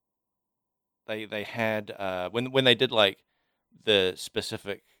they had when they did like the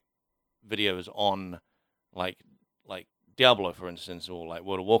specific videos on like Diablo, for instance, or like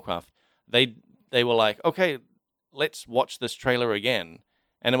World of Warcraft, they were like, okay, let's watch this trailer again.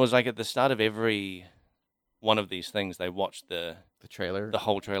 And it was like at the start of every one of these things, they watched the trailer.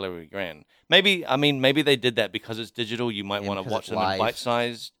 whole trailer again. Maybe they did that because it's digital. You might Yeah, want to because watch it's them in live.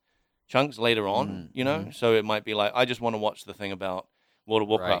 bite-sized chunks later on, you know? So it might be like, I just want to watch the thing about World of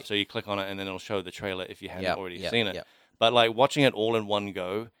Warcraft. Right. So you click on it and then it'll show the trailer if you haven't Yep, already yep, seen it. yep. But like watching it all in one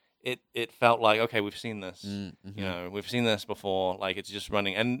go, it felt like, okay, we've seen this. Mm-hmm. You know, we've seen this before. Like it's just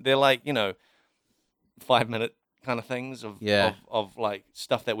running, and they're like, 5-minute kind of things of like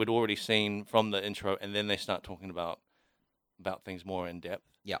stuff that we'd already seen from the intro, and then they start talking about things more in depth.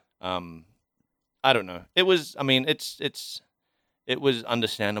 Yeah. I don't know. It was. I mean, it was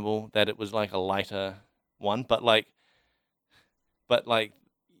understandable that it was like a lighter one, but like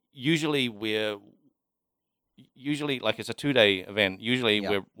usually like it's a 2-day event. Usually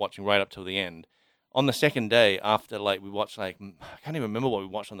we're watching right up till the end. On the second day, after like we watched I can't even remember what we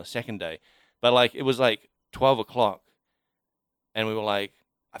watched on the second day, but like it was like 12 o'clock, and we were like,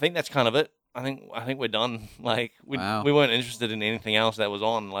 I think that's kind of it. I think we're done. Like we weren't interested in anything else that was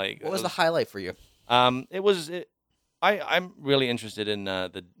on. Like What was the highlight for you? it was I'm really interested in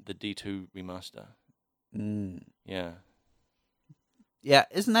the D2 remaster. Mm. Yeah. Yeah,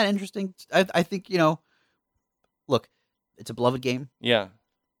 isn't that interesting? I think, look, it's a beloved game, Yeah.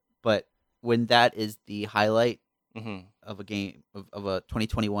 but when that is the highlight hmm of a game of a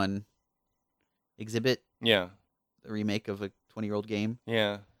 2021 exhibit, Yeah. the remake of a 20-year-old game,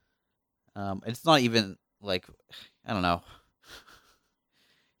 Yeah. it's not even like, I don't know.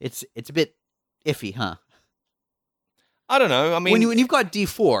 It's a bit iffy, huh? I don't know. I mean, When you've got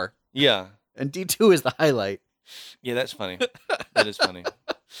D4 yeah. and D2 is the highlight. Yeah, that's funny. That is funny.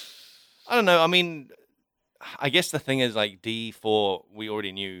 I don't know. I mean, I guess the thing is, like, D4, we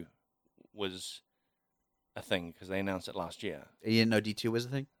already knew was a thing because they announced it last year. You didn't know D2 was a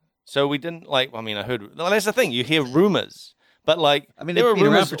thing? So we didn't, like, I mean, I heard, well, that's the thing. You hear rumors, but, like, I mean, there it's were been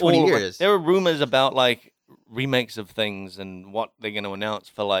around rumors for 20 all- years. There were rumors about, like, remakes of things and what they're going to announce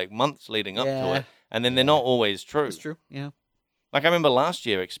for, like, months leading up to Yeah. it. And then they're not always true. That's true, yeah. Like, I remember last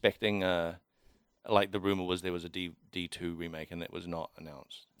year expecting, like, the rumor was there was a D2 remake and it was not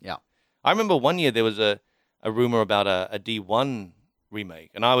announced. Yeah. I remember one year there was a rumor about a D1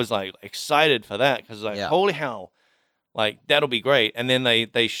 remake, and I was, like, excited for that because, like, Yeah. holy hell, like, that'll be great. And then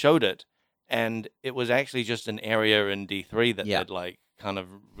they showed it, and it was actually just an area in D3 that Yeah. they'd, like, kind of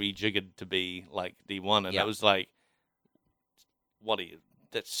rejiggered to be, like, D1. And Yeah. it was like, what are you?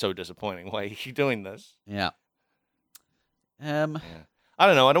 That's so disappointing. Why are you doing this? Yeah. Yeah. I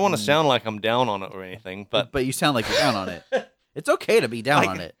don't know. I don't want to Hmm. sound like I'm down on it or anything, but you sound like you're down on it. It's okay to be down Like-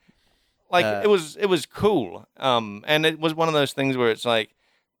 on it. like Uh, it was cool. And it was one of those things where it's like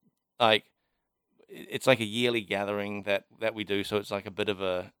it's like a yearly gathering that we do, so it's like a bit of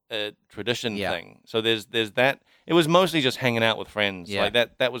a tradition Yeah. thing. So there's that. It was mostly just hanging out with friends. Yeah.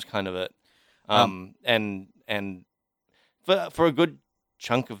 Like that was kind of it. And for a good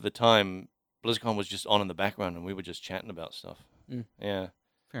chunk of the time, BlizzCon was just on in the background, and we were just chatting about stuff. Mm. Yeah,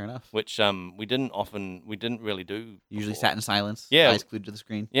 Fair enough. which we didn't really do. Usually before. sat in silence, Yeah. eyes glued to the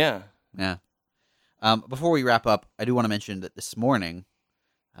screen. Yeah. Yeah. Before we wrap up, I do want to mention that this morning,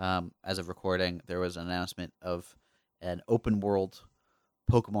 as of recording, there was an announcement of an open world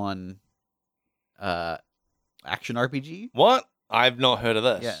Pokemon action RPG. What? I've not heard of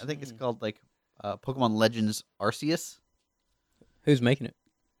this. Yeah, I think it's called like Pokemon Legends Arceus. Who's making it?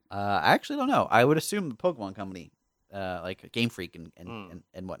 I actually don't know. I would assume the Pokemon Company, like Game Freak and Mm.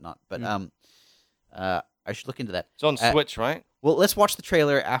 and whatnot. But Mm. I should look into that. It's on Uh, Switch, right? Well, let's watch the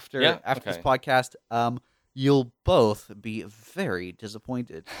trailer after Yeah, this okay. podcast. You'll both be very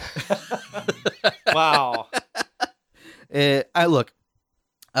disappointed. Wow.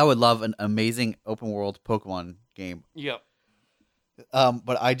 I would love an amazing open world Pokemon game. Yep.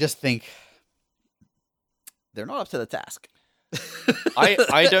 But I just think they're not up to the task.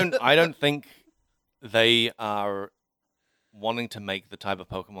 I don't think they are wanting to make the type of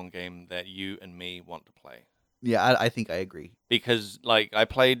Pokemon game that you and me want to play. Yeah, I think I agree. Because like I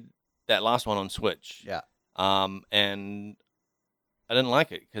played that last one on Switch. Yeah. And I didn't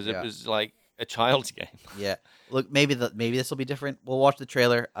like it because Yeah. it was like a child's game. Yeah. Look, maybe this will be different. We'll watch the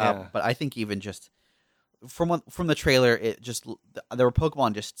trailer. Yeah. But I think even just from the trailer, it just there were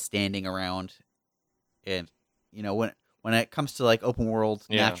Pokemon just standing around, and when it comes to like open world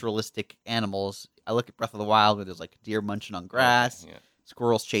Yeah. naturalistic animals, I look at Breath of the Wild where there's like deer munching on grass, Yeah.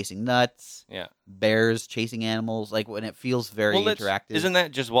 squirrels chasing nuts, Yeah. bears chasing animals. Like when it feels very interactive. Isn't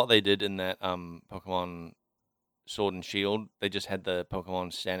that just what they did in that Pokemon Sword and Shield? They just had the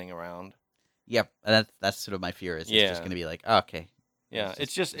Pokemon standing around. Yep, that's sort of my fear. Is it's Yeah. just going to be like, oh, okay, Yeah,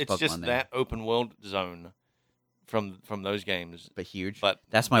 it's just Pokemon there. that open world zone from those games, but huge. but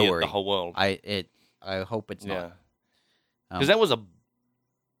That's my worry. The whole world. I hope it's Yeah, not. because that was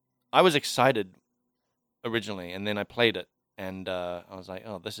I was excited originally, and then I played it, and I was like,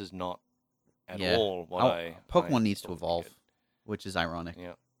 oh, this is not at Yeah. all what Pokemon I needs to thought it'd be evolve, good. which is ironic.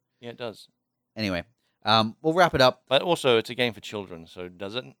 Yeah, it does. Anyway, we'll wrap it up. But also, it's a game for children, so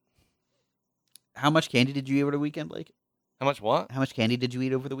does it? How much candy did you eat over the weekend, Blake? How much what? How much candy did you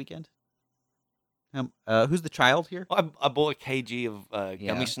eat over the weekend? Who's the child here? I bought a kg of Yeah,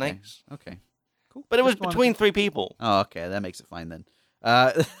 gummy okay. snakes, Okay, cool. but it was Just wanted between to- 3 people. Oh, okay, that makes it fine then.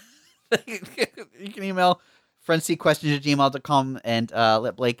 You can email friendseekquestions@gmail.com and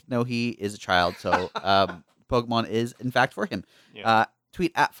let Blake know he is a child. So Pokemon is in fact for him. Yeah.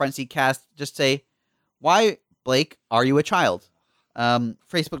 Tweet at FrontSeatCast. Just say, why, Blake, are you a child?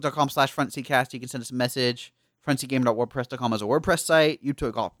 Facebook.com/FrontSeatCast. You can send us a message. FrontSeatGame.wordpress.com is a WordPress site.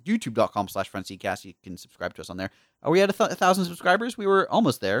 YouTube.com/FrontSeatCast. You can subscribe to us on there. Are we at 1,000 subscribers? We were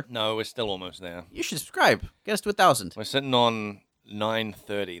almost there. No, we're still almost there. You should subscribe. Get us to 1,000. We're sitting on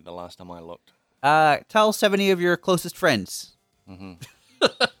 930 the last time I looked. Tell 70 of your closest friends. Hmm.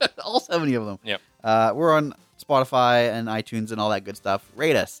 All 70 of them. Yep. We're on Spotify and iTunes and all that good stuff.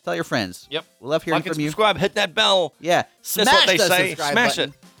 Rate us. Tell your friends. Yep. We love hearing Like and from you. subscribe. Hit that bell. Yeah. That's Smash what they the say. subscribe Smash button.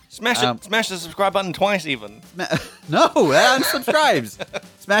 it. Smash it. Smash the subscribe button twice even. No, that unsubscribes.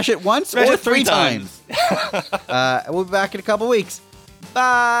 Smash it once Smash or it 3 3 times. We'll be back in a couple weeks.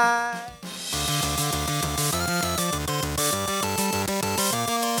 Bye.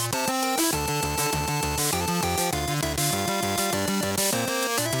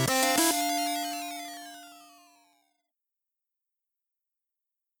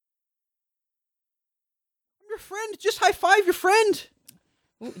 Your friend, just high five your friend.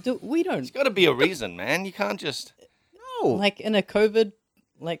 We don't There's got to be a reason, man. You can't just. No, like in a COVID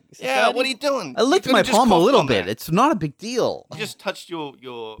society? Yeah, what are you doing? I licked You my could've just palm a coughed little on bit. that. It's not a big deal. You just touched your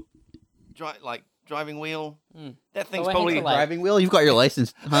driving wheel. Mm. That thing's I hate probably to laugh. Driving wheel. You've got your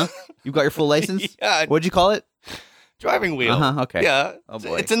license, huh? You've got your full license. yeah, What'd you call it? driving wheel. Okay. Yeah. Oh, It's-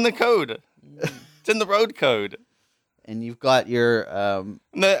 boy. It's in the code. It's in the road code. And you've got your And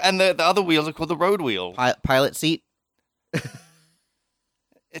the other wheels are called the road wheel. pilot seat.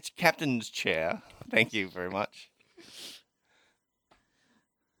 It's captain's chair. Thank you very much.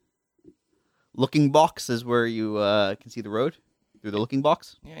 Looking box is where you can see the road through the looking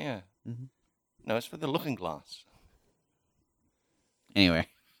box. Yeah, yeah. Mhm. No, it's for the looking glass. Anyway,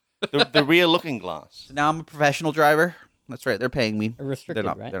 The rear looking glass. so now I'm a professional driver. That's right. They're paying me. Restricted, They're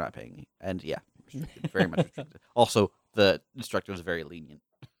not. right? They're not paying me. And yeah, restricted, very much restricted. Also, the instructor was very lenient.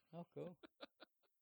 Oh, cool.